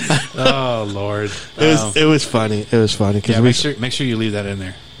 Oh, Lord. It was funny. It was funny. Yeah, make sure you leave that in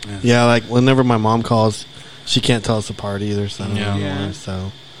there. Yeah, like whenever my mom calls, she can't tell us apart either. So, Yeah.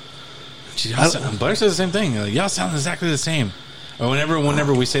 So Blair says the same thing. Like, y'all sound exactly the same. Or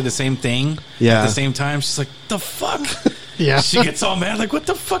whenever we say the same thing Yeah. at the same time, she's like, the fuck? yeah. She gets all mad. Like, what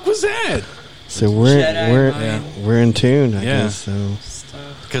the fuck was that? So Jedi we're in tune. I Yeah. guess. So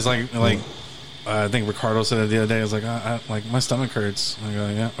Because I think Ricardo said it the other day. I was like, like my stomach hurts. I go,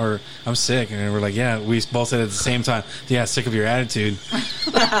 yeah, or I'm sick, and we're like, yeah. We both said it at the same time. Yeah, sick of your attitude.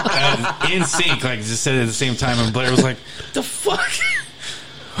 In sync, like just said it at the same time. And Blair was like, the fuck?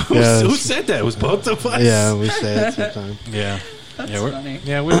 Who said that? It was both of us. yeah, we say it sometimes. Yeah. That's Yeah, funny.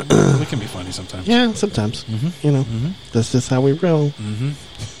 Yeah, we can be funny sometimes. Yeah, sometimes. Mm-hmm. You know, that's just how we roll.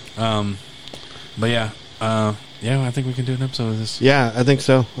 But yeah, I think we can do an episode of this. Yeah, I think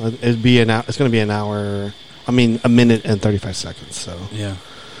so. It'd be It's going to be an hour. I mean, a minute and 35 seconds. So Yeah.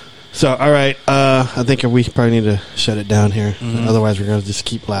 So all right. I think we probably need to shut it down here. Otherwise, we're going to just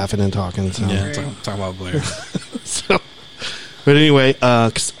keep laughing and talking. So. Yeah, Right. talk about Blair. So, but anyway,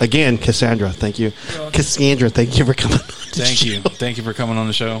 again, Cassandra, thank you. welcome. Cassandra, thank you for coming. On the show. Thank you for coming on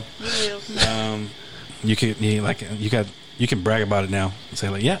the show. You can brag about it now and say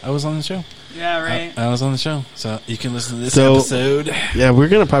like, yeah, I was on the show. Yeah, right. I was on the show, so you can listen to this So- episode. Yeah, we're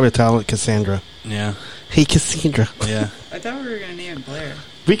gonna probably tell it Cassandra. Yeah, Hey, Cassandra. yeah. I thought we were gonna name it Blair.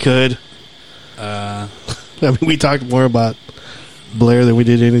 We could. Uh, I mean, we talked more about Blair than we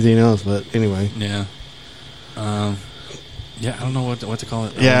did anything else. But anyway, yeah. Yeah, I don't know what to call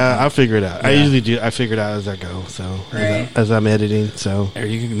it. yeah, I'll figure it out. I Yeah. usually do. I figure it out as I go. So Right. as I'm editing. So Or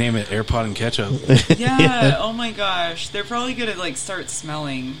you can name it AirPod and Ketchup. Yeah. Oh my gosh, they're probably gonna like start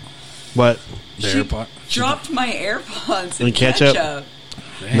smelling. what? The She AirPod. dropped my AirPods in And ketchup? ketchup.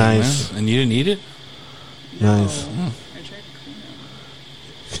 Dang, Nice. man. And you didn't eat it? Nice. No. I tried to clean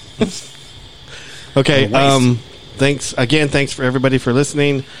them. Okay. Waste. Thanks for everybody for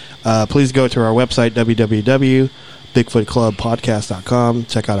listening. Please go to our website www.bigfootclubpodcast.com.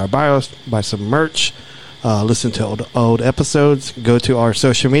 Check out our bios, buy some merch, listen to old episodes. Go to our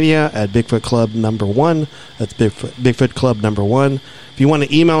social media at Bigfoot Club #1. That's Bigfoot Club #1. If you want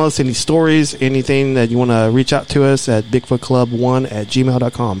to email us any stories, anything that you want to reach out to us at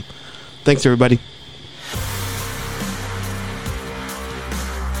bigfootclub1@gmail.com. Thanks, everybody.